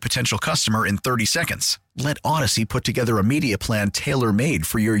say to a potential customer in 30 seconds? Let Odyssey put together a media plan tailor-made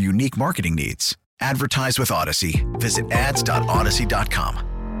for your unique marketing needs. Advertise with Odyssey. Visit ads.odyssey.com.